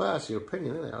 Well, that's your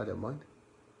opinion, isn't it? I don't mind.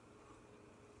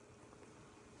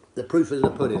 The proof of the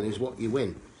pudding is what you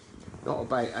win. Not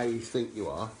about how you think you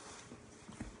are.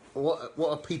 What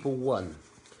have people won?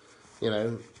 You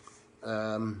know,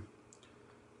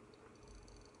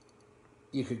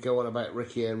 you could go on about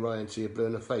Ricky and Ryan till you're blue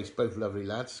in the face. Both lovely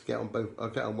lads. I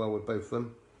get on well with both of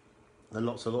them, and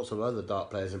lots of other dart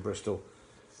players in Bristol.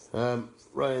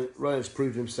 Ryan's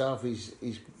proved himself. He's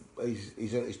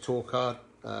earned his tour card.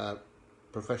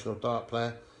 Professional dart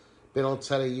player. Been on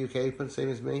telly, UK Open, same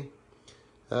as me.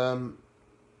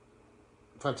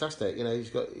 Fantastic. You know, he's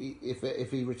got.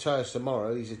 If he retires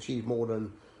tomorrow, he's achieved more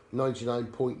than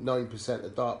 99.9%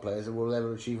 of dart players that will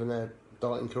ever achieve in their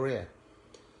darting career.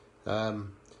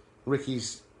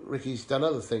 Ricky's done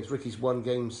other things. Ricky's won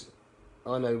games.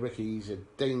 I know Ricky. He's a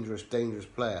dangerous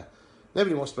player.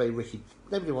 Nobody wants to play Ricky.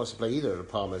 Nobody wants to play either of the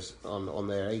Palmers on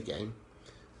their A game.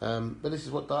 But this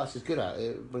is what darts is good at.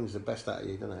 It brings the best out of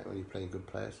you, doesn't it, when you're playing good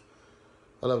players?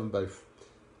 I love them both.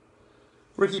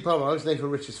 Ricky Palmer, I was Nathan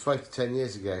Richards 5 to 10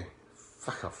 years ago.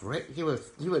 Fuck off, Rick. You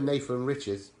were Nathan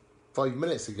Richards 5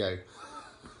 minutes ago.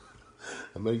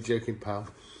 I'm only joking, pal.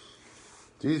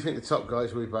 Do you think the top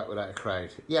guys will be back without a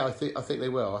crowd? Yeah, I think they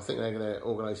will. I think they're going to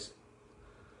organise.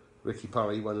 Ricky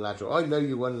Palmer, you won Ladram. I know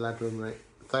you won Ladram, mate.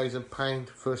 £1,000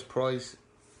 first prize.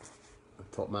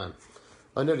 Top man.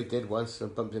 I nearly did once. I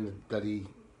bumped into bloody.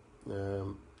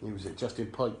 Who was it?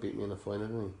 Justin Pike beat me in the final,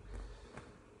 didn't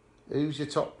he? Who's your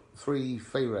top 3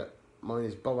 favourite? Mine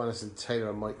is Bob Anderson,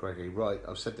 Taylor, and Mike Gregory. Right,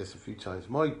 I've said this a few times.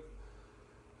 My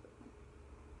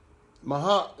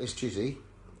heart is Chizzy,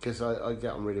 because I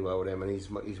get on really well with him, and he's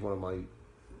one of my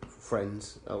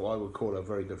friends. I would call a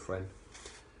very good friend.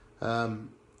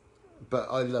 But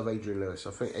I love Adrian Lewis.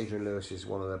 I think Adrian Lewis is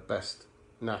one of the best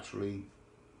naturally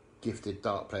gifted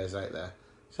dart players out there.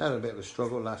 He's had a bit of a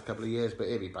struggle the last couple of years, but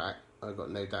he'll be back. I've got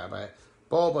no doubt about it.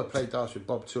 Bob, I play darts with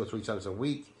Bob 2 or 3 times a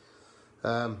week.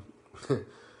 You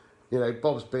know,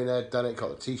 Bob's been there, done it,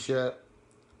 got the t-shirt.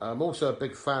 I'm also a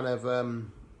big fan of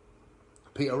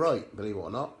Peter Wright, believe it or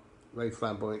not. Very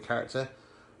flamboyant character.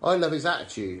 I love his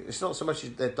attitude. It's not so much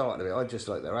their darting of it, I just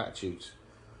like their attitudes.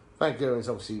 Van Guren's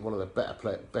obviously one of the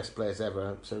best players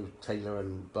ever, so Taylor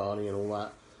and Barney and all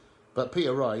that. But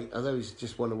Peter Wright, although he's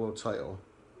just won the world title,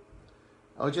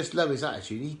 I just love his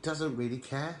attitude. He doesn't really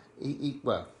care.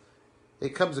 Well,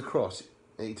 it comes across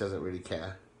he doesn't really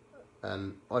care.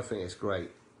 And I think it's great.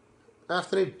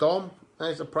 Afternoon, Dom.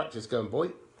 How's the practice going,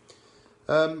 boy?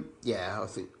 Yeah,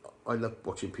 I love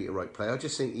watching Peter Wright play. I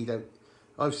just think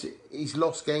he's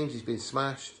lost games, he's been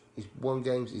smashed, he's won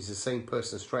games, he's the same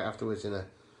person straight afterwards in the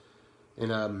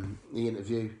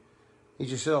interview. He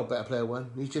just said, better player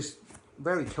won. He's just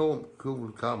very calm,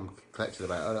 collected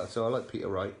about it. So I like Peter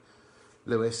Wright,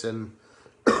 Lewis, and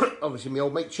Obviously, my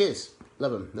old mate Chiz.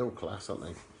 Love them. They're all class, aren't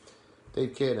they?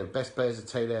 Dave Kiernan, best players are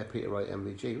Taylor, Peter Wright,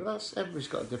 MVG. Well, that's everybody's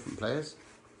got different players.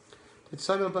 Did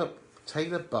Simon about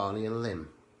Taylor, Barney, and Lim?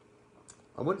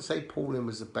 I wouldn't say Paul Lim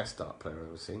was the best dart player I've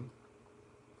ever seen.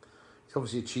 He's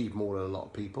obviously achieved more than a lot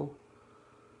of people.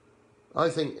 I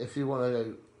think if you want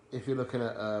to, if you're looking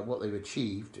at what they've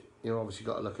achieved, you've obviously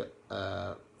got to look at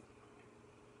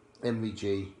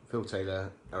MVG, Phil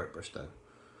Taylor, Eric Bristow.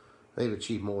 They've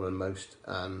achieved more than most,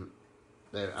 and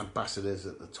they're ambassadors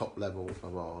at the top level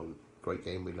of our great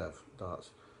game we love, darts.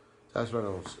 That's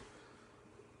Reynolds.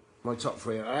 My top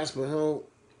three are Aspinall,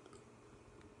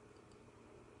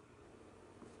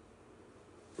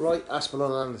 Wright,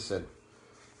 Aspinall and Anderson.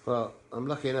 Well, I'm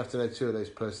lucky enough to know two of those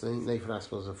personally. Nathan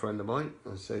Aspinall's a friend of mine,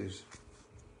 and so's,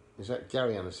 is that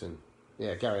Gary Anderson?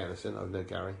 Yeah, Gary Anderson, I know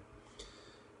Gary.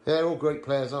 They're all great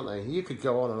players, aren't they? You could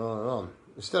go on and on and on.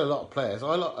 There's still a lot of players.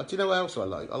 I like. Do you know what else I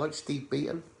like? I like Steve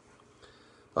Beaton.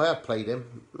 I have played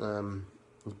him.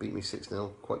 He beat me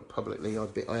 6-0 quite publicly.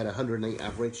 I had 108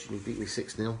 average, and he beat me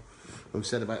 6-0. I've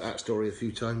said about that story a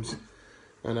few times.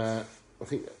 And I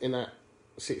think in that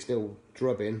 6-0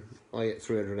 drubbing, I hit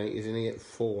 380s, and he hit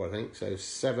 4, I think. So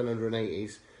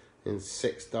 780s in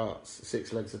 6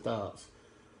 legs of darts.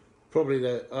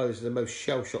 Probably I was the most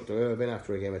shell-shocked I've ever been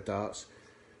after a game of darts.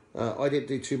 I didn't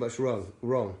do too much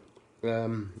wrong.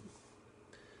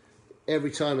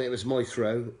 Every time it was my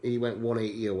throw, he went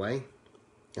 180 away,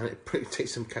 and it pretty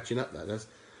takes some catching up. That does.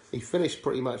 He finished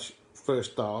pretty much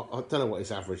first dart. I don't know what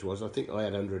his average was. I think I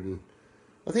had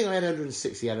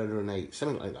 160, he had 108,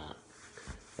 something like that.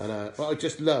 And but I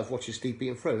just love watching Steve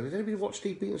Beaton throw. Has anybody watched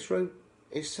Steve Beaton's throw?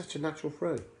 It's such a natural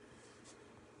throw.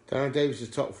 Darren Davis'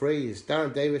 top three is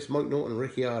Darren Davis, Mike Norton, and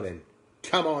Ricky Harding.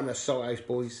 Come on, the Salthouse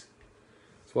boys.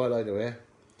 That's what I like to hear.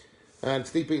 And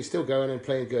Steve Beaton's still going and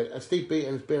playing good. And Steve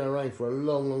Beaton's been around for a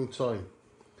long, long time.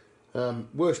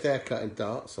 Worst haircut in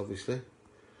darts, obviously.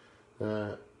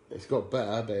 It's got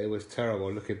better, but it was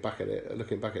terrible looking back at it.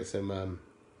 Looking back at some of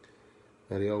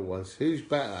the old ones. Who's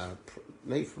better?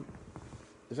 Nathan?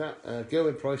 Is that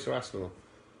Gilbert, Price, or Aspinall?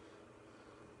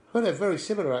 Well, they're very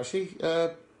similar, actually.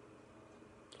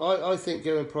 I think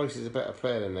Gilbert Price is a better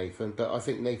player than Nathan, but I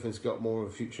think Nathan's got more of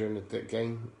a future in the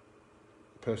game,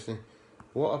 personally.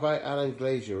 What about Alan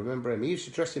Glazier? Remember him? He used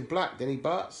to dress in black, didn't he,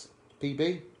 Barts?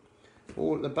 PB?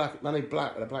 All the black, man in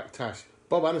black with a black tash.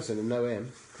 Bob Anderson, and know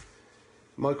him.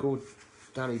 Michael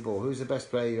Danny Ball. Who's the best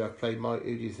player you have played, Mike?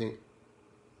 Who do you think?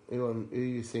 Who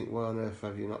you think, why on earth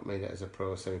have you not made it as a pro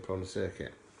or semi-pro on the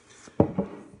circuit?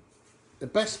 The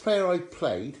best player I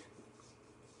played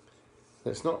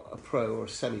that's not a pro or a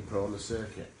semi-pro on the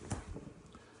circuit.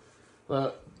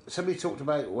 Well, somebody talked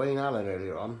about Wayne Allen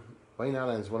earlier on. Wayne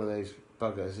Allen's one of those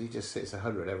buggers. He just hits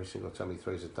 100 every single time he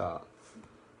throws a dart.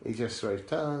 He just throws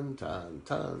ton.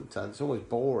 It's always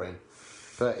boring,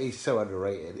 but he's so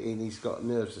underrated, and he's got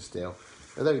nerves of steel.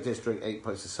 Although he does drink 8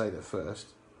 pints of cider first.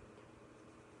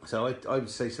 So I would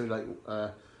say something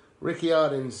like Ricky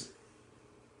Harding's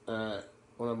one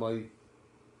of my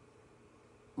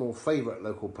more favourite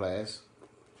local players.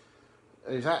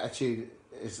 His attitude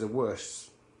is the worst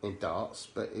in darts,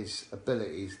 but his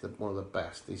ability is one of the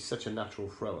best. He's such a natural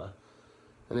thrower.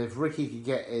 And if Ricky could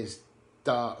get his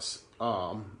darts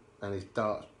arm and his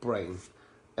darts brain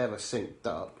ever synced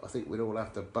up, I think we'd all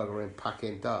have to bugger him pack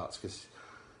in darts, because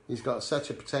he's got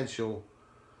such a potential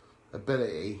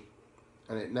ability,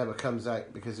 and it never comes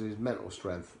out because of his mental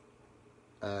strength.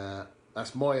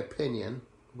 That's my opinion.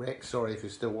 Rick, sorry if you're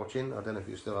still watching. I don't know if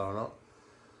you still are or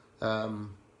not.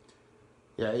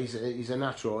 Yeah, he's a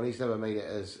natural, and he's never made it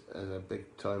as a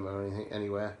big timer or anything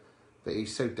anywhere. But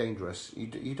he's so dangerous.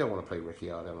 You don't want to play Ricky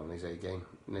Harding on his A game.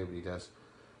 Nobody does.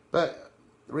 But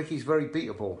Ricky's very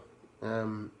beatable.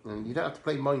 And you don't have to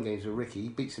play mind games with Ricky. He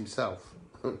beats himself.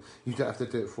 You don't have to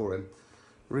do it for him.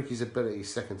 Ricky's ability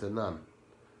is second to none.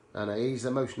 And he's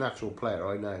the most natural player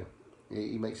I know.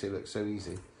 He makes it look so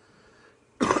easy.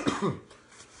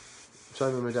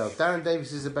 Simon Riddell. Darren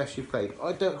Davis is the best you've played.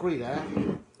 I don't agree there.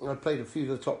 I played a few of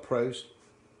the top pros.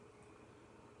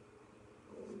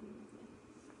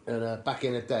 And back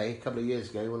in the day, a couple of years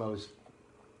ago, when I was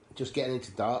just getting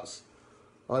into darts,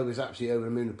 I was absolutely over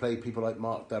the moon to play people like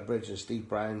Mark Durbridge and Steve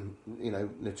Brown, you know,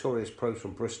 notorious pros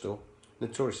from Bristol.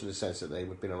 Notorious in the sense that they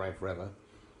had been around forever.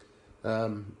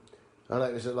 And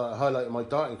it was like a highlight of my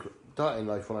darting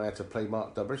life when I had to play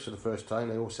Mark Durbridge for the first time.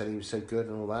 They all said he was so good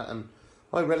and all that, and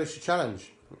I relished the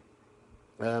challenge.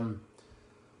 And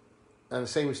the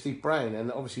same with Steve Brown.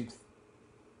 And obviously,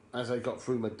 as I got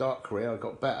through my dart career, I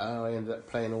got better. I ended up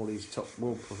playing all these top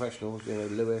world professionals, you know,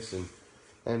 Lewis and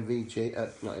MVG,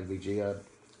 not MVG,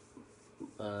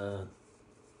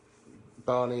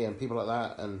 Barney and people like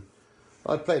that, and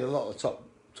I've played a lot of the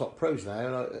top pros now,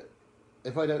 and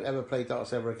if I don't ever play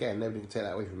darts ever again, nobody can take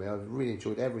that away from me. I've really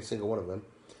enjoyed every single one of them.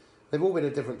 They've all been a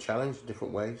different challenge,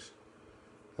 different ways.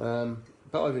 But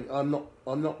I'm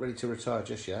not ready to retire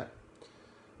just yet.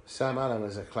 Sam Allen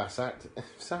is a class act.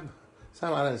 Sam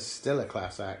Allen's still a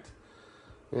class act.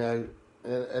 You know,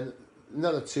 and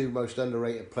another two most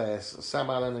underrated players, Sam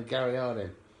Allen and Gary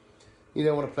Harding. You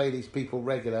don't want to play these people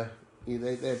regular.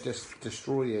 They just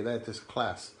destroy you. They're just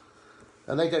class.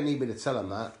 And they don't need me to tell them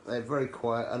that. They're very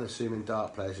quiet, unassuming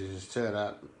dart players who just turn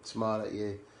up, smile at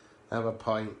you, have a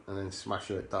pint, and then smash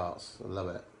you at darts. I love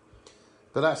it.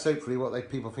 But that's hopefully what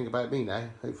people think about me now.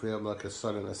 Hopefully I'm like a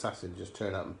silent assassin, just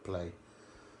turn up and play.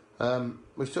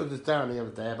 We talked to Darren the other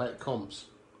day about comps.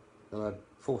 And I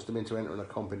forced him into entering a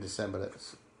comp in December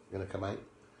that's going to come out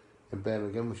in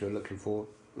Birmingham, which we're looking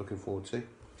forward to.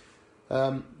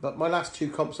 But my last two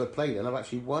comps I played in, I've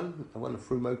actually won. I won the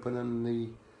Froome Open and the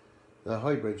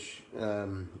Highbridge, I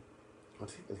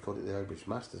think they called it the Highbridge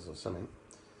Masters or something.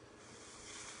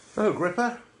 Oh,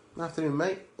 Gripper. Afternoon,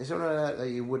 mate. Is there anyone out there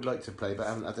you would like to play but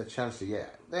haven't had the chance to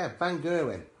yet? Yeah, Van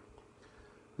Gerwen.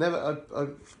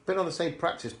 I've been on the same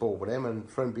practice ball with him and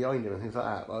thrown behind him and things like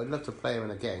that, but I'd love to play him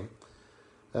in a game.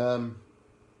 I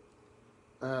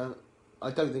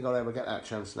don't think I'll ever get that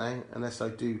chance now, unless I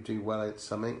do well at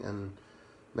something and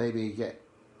maybe get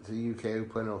to the UK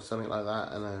Open or something like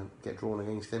that and get drawn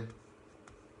against him.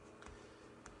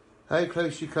 How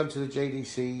close you come to the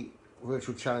JDC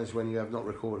Virtual Challenge when you have not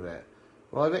recorded it?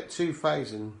 Well, I've hit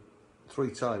 2,000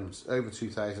 3 times, over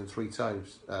 2,000 3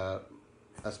 times.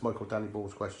 That's Michael Danny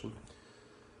Ball's question.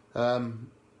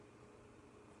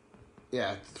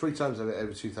 Yeah, 3 times I've hit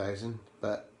over 2,000,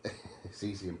 but it's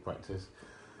easy in practice.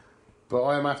 But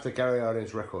I am after Gary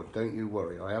Harding's record, don't you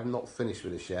worry. I have not finished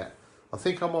with this yet. I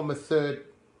think I'm on my 3rd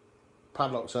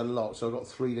padlocks unlocked, so I've got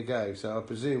 3 to go. So I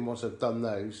presume once I've done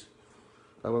those,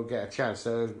 I won't get a chance.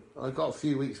 So I've got a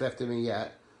few weeks left in me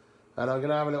yet. And I'm going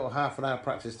to have a little half an hour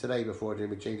practice today before I do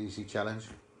my JDC challenge.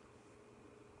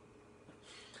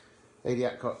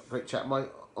 Adiac, great chat,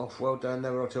 Mike. Off, well done.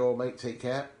 Never at all, mate. Take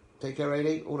care. Take care,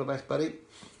 AD. All the best, buddy.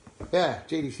 Yeah,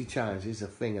 JDC challenge is a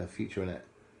thing of the future, innit?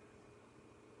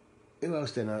 Who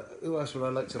else would I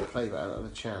like to play but I haven't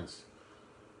had a chance?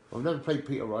 I've never played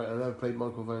Peter Wright. I've never played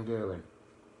Michael Van Gerwen.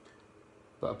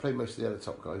 But I've played most of the other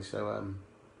top guys. So,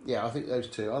 yeah, I think those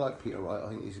two. I like Peter Wright. I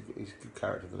think he's a good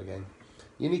character for the game.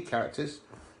 You need characters.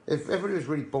 If everybody was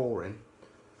really boring,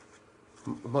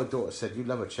 my daughter said, "You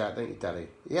love a chat, don't you, Daddy?"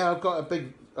 Yeah, I've got a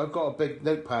big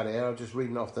notepad here. I'm just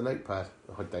reading off the notepad.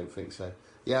 I don't think so.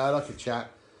 Yeah, I like a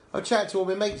chat. I chat to all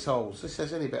my mates' holes. This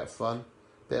is only a bit of fun,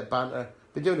 bit of banter.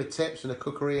 Been doing the tips and the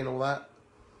cookery and all that.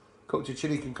 Cooked a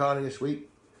chili con carne this week.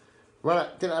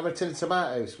 Didn't have a tin of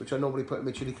tomatoes, which I normally put in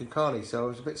my chili con carne, so I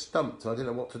was a bit stumped. I didn't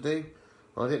know what to do.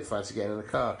 Well, I didn't fancy getting in the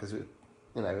car because it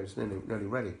was nearly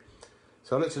ready.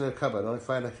 So I looked in the cupboard and I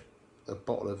found a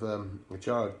bottle of a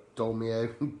jar of Dolmio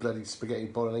bloody spaghetti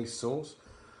bolognese sauce.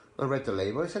 I read the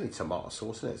label. It's only tomato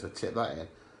sauce, isn't it? So I tipped that in.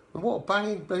 And what a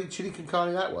banging bloody chili con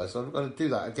carne that was. I'm going to do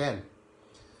that again.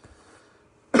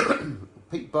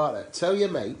 Pete Bartlett, tell your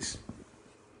mates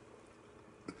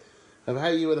of how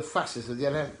you were the fastest of the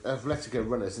Atletico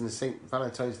runners in the St.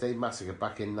 Valentine's Day Massacre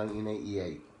back in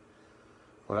 1988.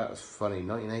 Well, that was funny.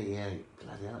 1988.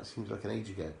 Bloody hell, it seems like an age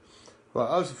ago. Right,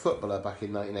 I was a footballer back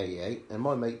in 1988, and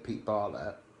my mate Pete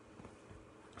Bartlett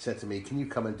said to me, "Can you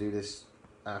come and do this?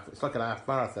 It's like an half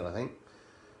marathon, I think.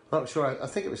 I'm not sure. I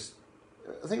think it was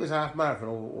a half marathon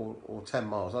or 10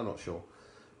 miles. I'm not sure,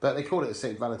 but they called it the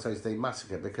St. Valentine's Day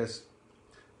Massacre because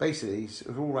basically it's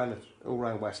all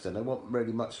around Western. There wasn't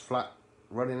really much flat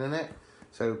running in it,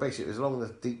 so basically it was along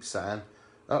the deep sand,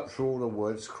 up through all the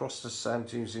woods, across the sand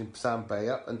dunes in Sand Bay,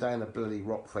 up and down a bloody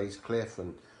rock face cliff,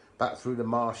 and back through the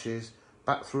marshes."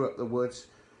 Back through up the woods,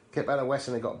 kept out of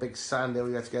Western, they got a big sand hill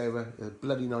you had to go over. It was a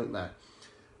bloody nightmare.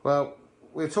 Well,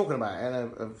 we were talking about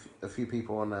it, and a few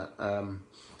people on that. And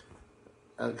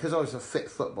because I was a fit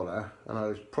footballer, and I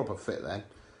was proper fit then,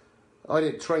 I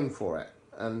didn't train for it.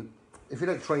 And if you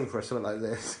don't train for something like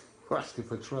this, you're asking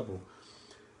for trouble.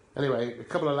 Anyway, a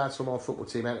couple of lads from our football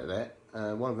team entered it,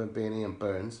 one of them being Ian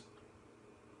Burns.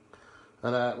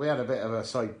 And we had a bit of a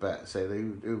side bet, say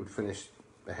who would finish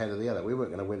ahead of the other. We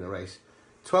weren't going to win the race.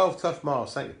 12 tough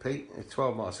miles, thank you, Pete. It's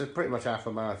 12 miles, so it's pretty much half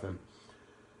a marathon.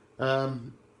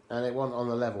 And it wasn't on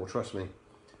the level, trust me.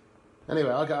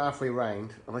 Anyway, I got halfway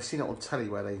round, and I seen it on telly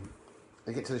where they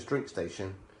get to this drink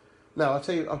station. No, I'll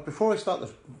tell you, before I start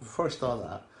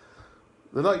that,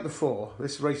 the night before,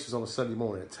 this race was on a Sunday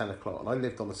morning at 10 o'clock, and I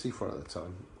lived on the seafront at the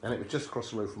time, and it was just across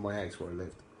the road from my house where I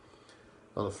lived,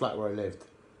 on the flat where I lived.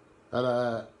 And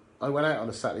I went out on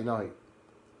a Saturday night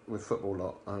with football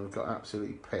lot and got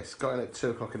absolutely pissed. Got in at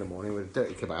 2 o'clock in the morning with a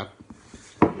dirty kebab.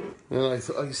 And I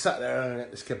thought, I sat there and I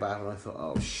ate this kebab and I thought,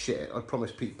 oh shit, I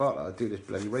promised Pete Bartlett I'd do this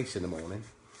bloody race in the morning.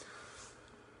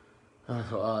 And I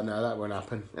thought, oh no, that won't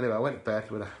happen. Anyway, I went to bed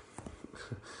with a...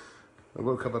 I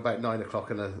woke up about 9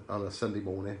 o'clock on a Sunday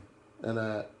morning and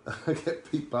I get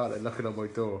Pete Bartlett knocking on my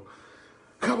door.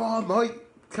 Come on, Mike.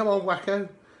 Come on, wacko.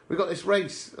 We got this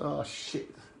race. Oh,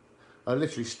 shit. I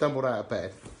literally stumbled out of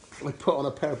bed. I put on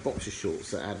a pair of boxer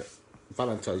shorts that had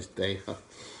Valentine's Day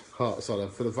hearts on them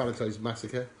for the Valentine's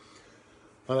Massacre.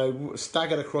 And I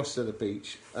staggered across to the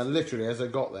beach. And literally, as I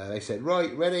got there, they said,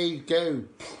 right, ready, go.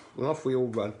 And off we all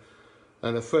run.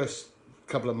 And the first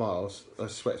couple of miles, the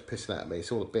sweat's pissing out of me.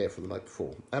 It's all the beer from the night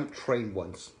before. I haven't trained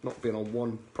once. Not been on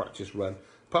one practice run.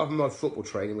 Apart from my football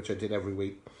training, which I did every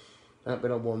week. I haven't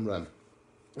been on one run.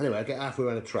 Anyway, I get halfway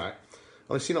around the track.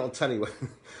 And I seen it on telly when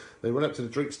they run up to the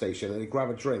drink station and they grab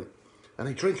a drink. And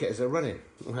they drink it as they're running.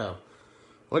 Well,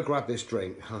 I grabbed this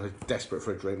drink. I was desperate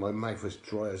for a drink. My mouth was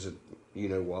dry as a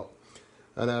you-know-what.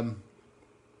 And I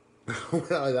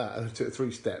went like that and I took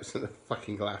 3 steps and the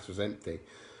fucking glass was empty.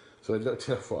 So I looked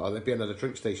and I thought, oh, there'd be another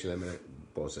drink station in a minute.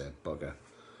 Was there, bugger.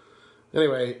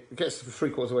 Anyway, it gets to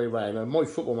 3/4 of the way round and my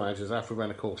football manager's after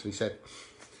ran a course and he said,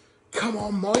 come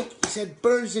on, Mike. He said,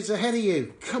 Burns is ahead of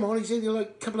you. Come on, he's only like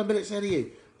a couple of minutes ahead of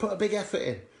you. Put a big effort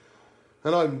in.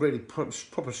 And I'm really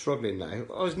proper struggling now.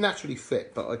 I was naturally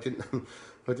fit, but I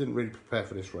didn't really prepare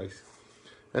for this race.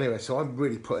 Anyway, so I'm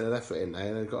really putting an effort in now,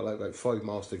 and I've got like 5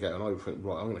 miles to go, and I think,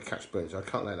 right, I'm going to catch Burns. I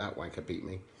can't let that wanker beat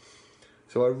me.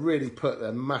 So I really put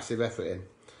a massive effort in.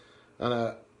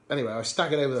 And anyway, I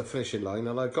staggered over the finishing line,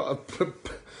 and I got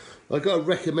a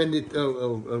recommended,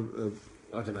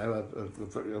 I don't know,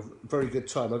 a very good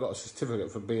time. I got a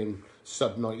certificate for being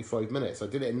sub 95 minutes. I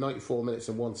did it in 94 minutes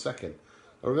and 1 second.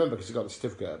 I remember because I got the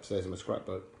certificate upstairs in my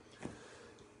scrapbook.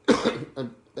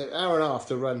 And an hour and a half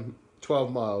to run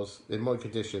 12 miles in my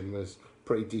condition was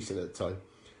pretty decent at the time.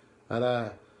 And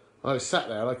I was sat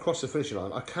there and I crossed the finishing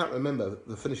line. I can't remember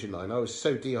the finishing line. I was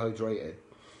so dehydrated.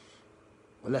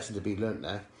 A lesson to be learnt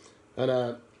there.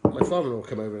 And my father-in-law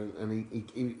came over and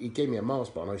he gave me a Mars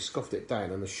bar and I scoffed it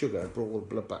down and the sugar brought all the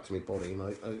blood back to my body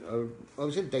and I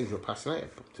was in danger of passing out,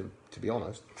 to be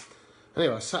honest.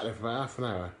 Anyway, I sat there for about half an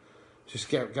hour, just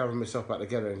gathering myself back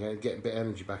together and getting a bit of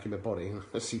energy back in my body. And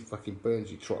I see fucking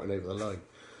Burnsy trotting over the line.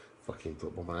 Fucking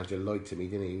football manager lied to me,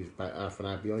 didn't he? He was about half an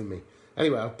hour behind me.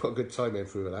 Anyway, I put a good time in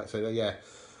through that. So yeah,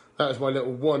 that was my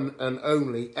little one and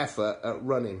only effort at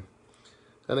running.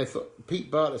 And if Pete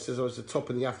Bartlett says I was the top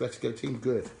in the Athletico team,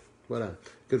 good. Well done.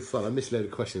 Good fun. I missed a load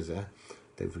of questions there.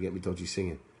 Don't forget me dodgy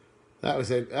singing. That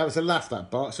was a laugh, that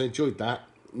Bart, so I enjoyed that.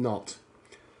 Not.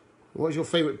 What was your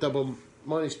favourite double?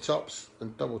 Mine is tops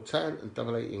and double 10 and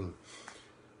double 18.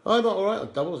 I'm not alright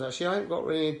on doubles, actually. I haven't got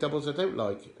really any doubles I don't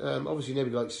like. Obviously,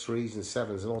 nobody likes 3s and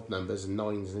 7s and odd numbers and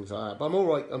 9s and things like that. But I'm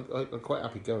alright. I'm quite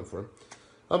happy going for them.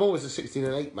 I'm always a 16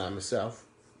 and 8 man myself.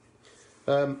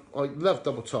 I love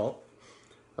double top.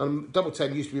 Double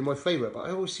 10 used to be my favourite, but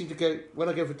I always seem to go, when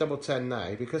I go for double 10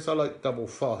 now, because I like double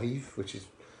 5, which is,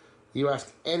 you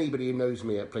ask anybody who knows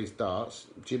me that plays darts,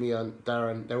 Jimmy and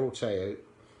Darren, they'll all tell you,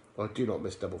 I do not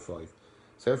miss double 5.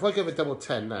 So if I go for double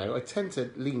 10 now, I tend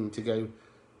to lean to go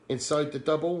inside the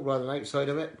double rather than outside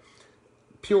of it.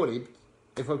 Purely,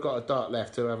 if I've got a dart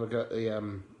left to have a go at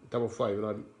the double 5, and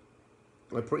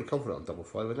I'm pretty confident on double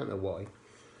 5, I don't know why.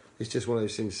 It's just one of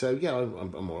those things. So yeah,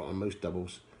 I'm all right on most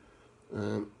doubles.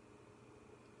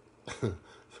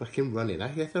 Fucking running. I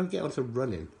don't get onto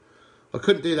running. I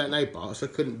couldn't do that now, Bart, so I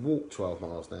couldn't walk 12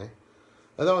 miles now.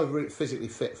 Although I'm really physically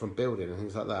fit from building and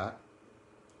things like that.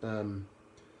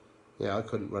 Yeah, I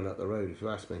couldn't run up the road if you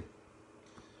ask me.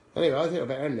 Anyway, I think I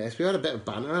better end this. We had a bit of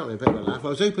banter, haven't we? A bit of a laugh. I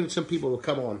was hoping some people would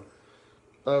come on.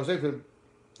 I was looking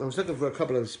for a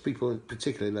couple of people,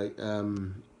 particularly like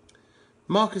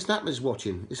Marcus Knappman's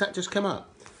watching. Is that just come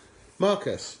up?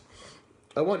 Marcus,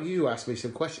 I want you to ask me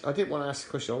some questions. I didn't want to ask a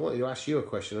question. I wanted to ask you a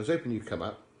question. I was hoping you'd come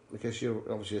up because you're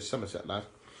obviously a Somerset lad.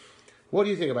 What do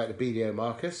you think about the BDO,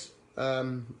 Marcus?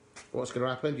 What's going to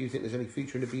happen? Do you think there's any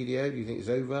future in the BDO? Do you think it's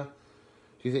over?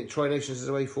 Do you think Tri-Nations is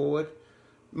the way forward?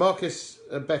 Marcus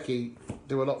and Becky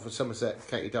do a lot for Somerset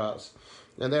County Darts,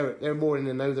 and they're more in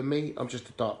the know than me. I'm just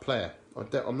a dart player.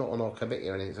 I'm not on our committee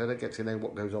or anything, so I don't get to know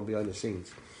what goes on behind the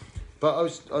scenes. But I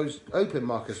was hoping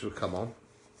Marcus would come on,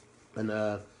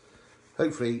 and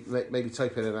hopefully maybe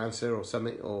type in an answer or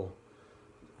something. Or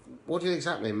what do you think's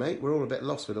happening, mate? We're all a bit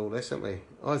lost with all this, aren't we?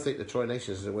 I think the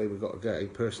Tri-Nations is the way we've got to go.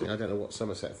 Personally, I don't know what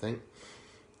Somerset think.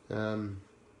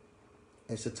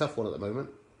 It's a tough one at the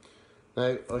moment.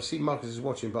 Now, I see Marcus is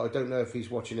watching, but I don't know if he's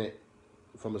watching it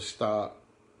from the start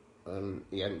and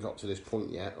he hadn't got to this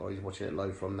point yet, or he's watching it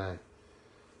live from now.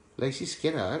 Lacey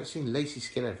Skinner. I haven't seen Lacey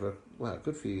Skinner for, well, a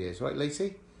good few years. Right,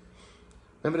 Lacey?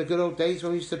 Remember the good old days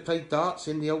when we used to play darts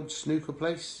in the old snooker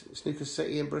place, Snooker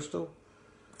City in Bristol?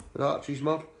 With Archery's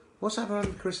mob? What's happened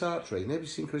with Chris Archery?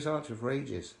 Nobody's seen Chris Archery for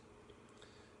ages.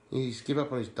 He's given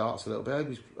up on his darts a little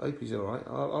bit. I hope he's alright.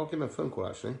 I'll give him a phone call,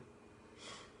 actually.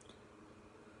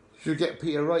 Should get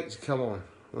Peter Wright to come on.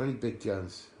 Only big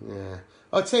guns. Yeah.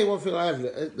 I'll tell you one thing I have.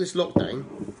 This lockdown,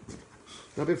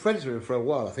 I've been friends with him for a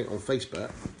while, I think, on Facebook.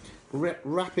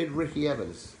 Rapid Ricky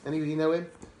Evans. Anybody know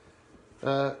him?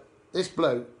 This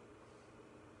bloke,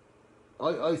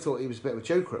 I thought he was a bit of a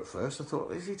joker at first. I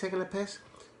thought, is he taking a piss?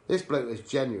 This bloke is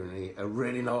genuinely a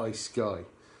really nice guy.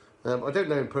 I don't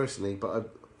know him personally, but I'm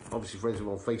obviously friends with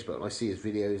him on Facebook, and I see his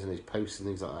videos and his posts and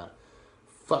things like that.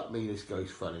 Fuck me, this guy's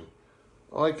funny.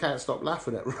 I can't stop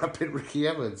laughing at Rapid Ricky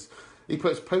Evans. He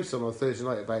puts posts on Thursday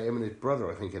night about him and his brother,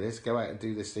 I think it is, go out and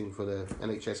do this thing for the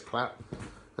NHS clap,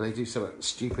 and they do something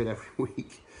stupid every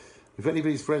week. If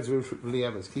anybody's friends with Lee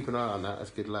Evans, keep an eye on that.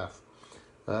 That's a good laugh.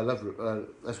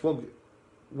 That's one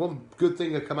good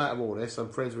thing that come out of all this. I'm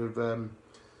friends with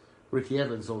Ricky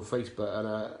Evans on Facebook,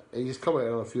 and he just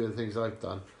commented on a few of the things I've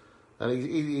done. And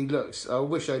he looks. I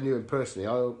wish I knew him personally.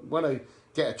 When I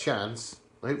get a chance,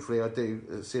 hopefully I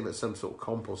do, see him at some sort of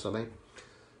comp or something.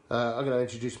 I'm going to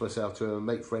introduce myself to him and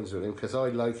make friends with him because I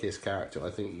like his character.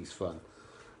 I think he's fun,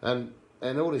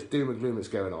 and all this doom and gloom that's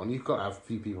going on, you've got to have a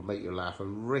few people make you laugh,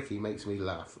 and Ricky makes me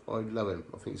laugh. I love him.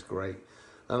 I think he's great,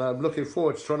 and I'm looking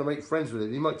forward to trying to make friends with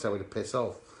him. He might tell me to piss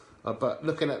off, but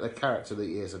looking at the character that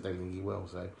he is, I don't think he will.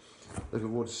 So, looking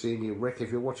forward to seeing you, Rick.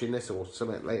 If you're watching this or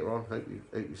something later on, hope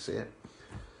you see it.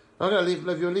 I'm going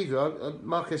to leave you.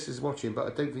 Marcus is watching, but I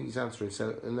don't think he's answering.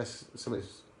 So unless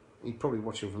he's probably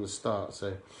watching from the start.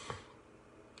 So,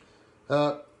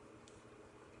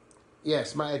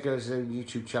 yes, Matt Edgar's own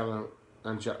YouTube channel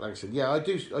and Jack Langston. Yeah, I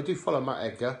do follow Matt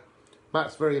Edgar.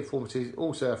 Matt's very informative.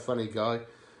 Also a funny guy.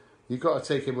 You've got to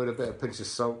take him with a bit of pinch of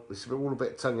salt. It's all a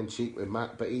bit tongue in cheek with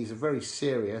Matt, but he's a very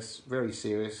serious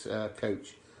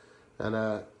coach. And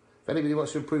if anybody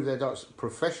wants to improve their darts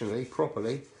professionally,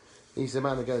 properly, he's the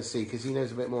man to go and see because he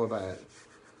knows a bit more about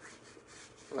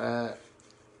it.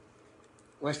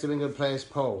 West of England players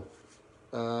poll.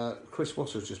 Chris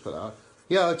Watters just put that out.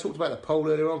 Yeah, I talked about the poll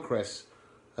earlier on, Chris.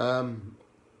 I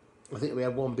think we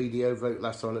had one BDO vote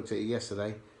last time I looked at it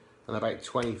yesterday, and about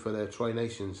 20 for the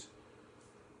Tri-Nations.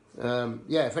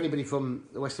 Yeah, if anybody from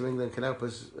the West of England can help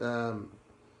us,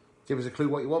 give us a clue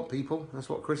what you want, people. That's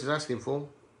what Chris is asking for.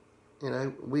 You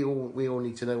know, we all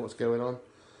need to know what's going on.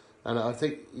 And I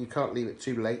think you can't leave it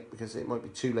too late because it might be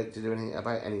too late to do anything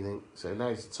about anything. So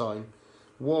now's the time.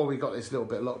 While we got this little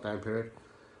bit of lockdown period,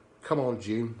 come on,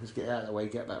 June, let's get out of the way,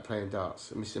 get back playing darts.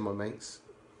 I'm missing my mates.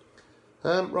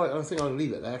 Right, I think I'll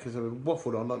leave it there because I've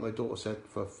waffled on, like my daughter said,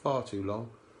 for far too long.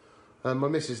 My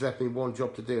missus left me one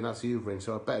job to do, and that's hoovering,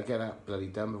 so I better get that bloody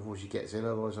done before she gets in,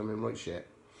 otherwise I'm in right shit.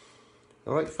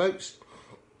 Alright, folks.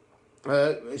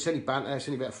 It's only banter, it's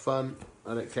only a bit of fun.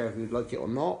 I don't care if you like it or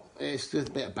not. It's just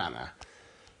a bit of banter.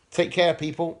 Take care,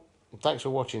 people. Thanks for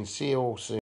watching. See you all soon.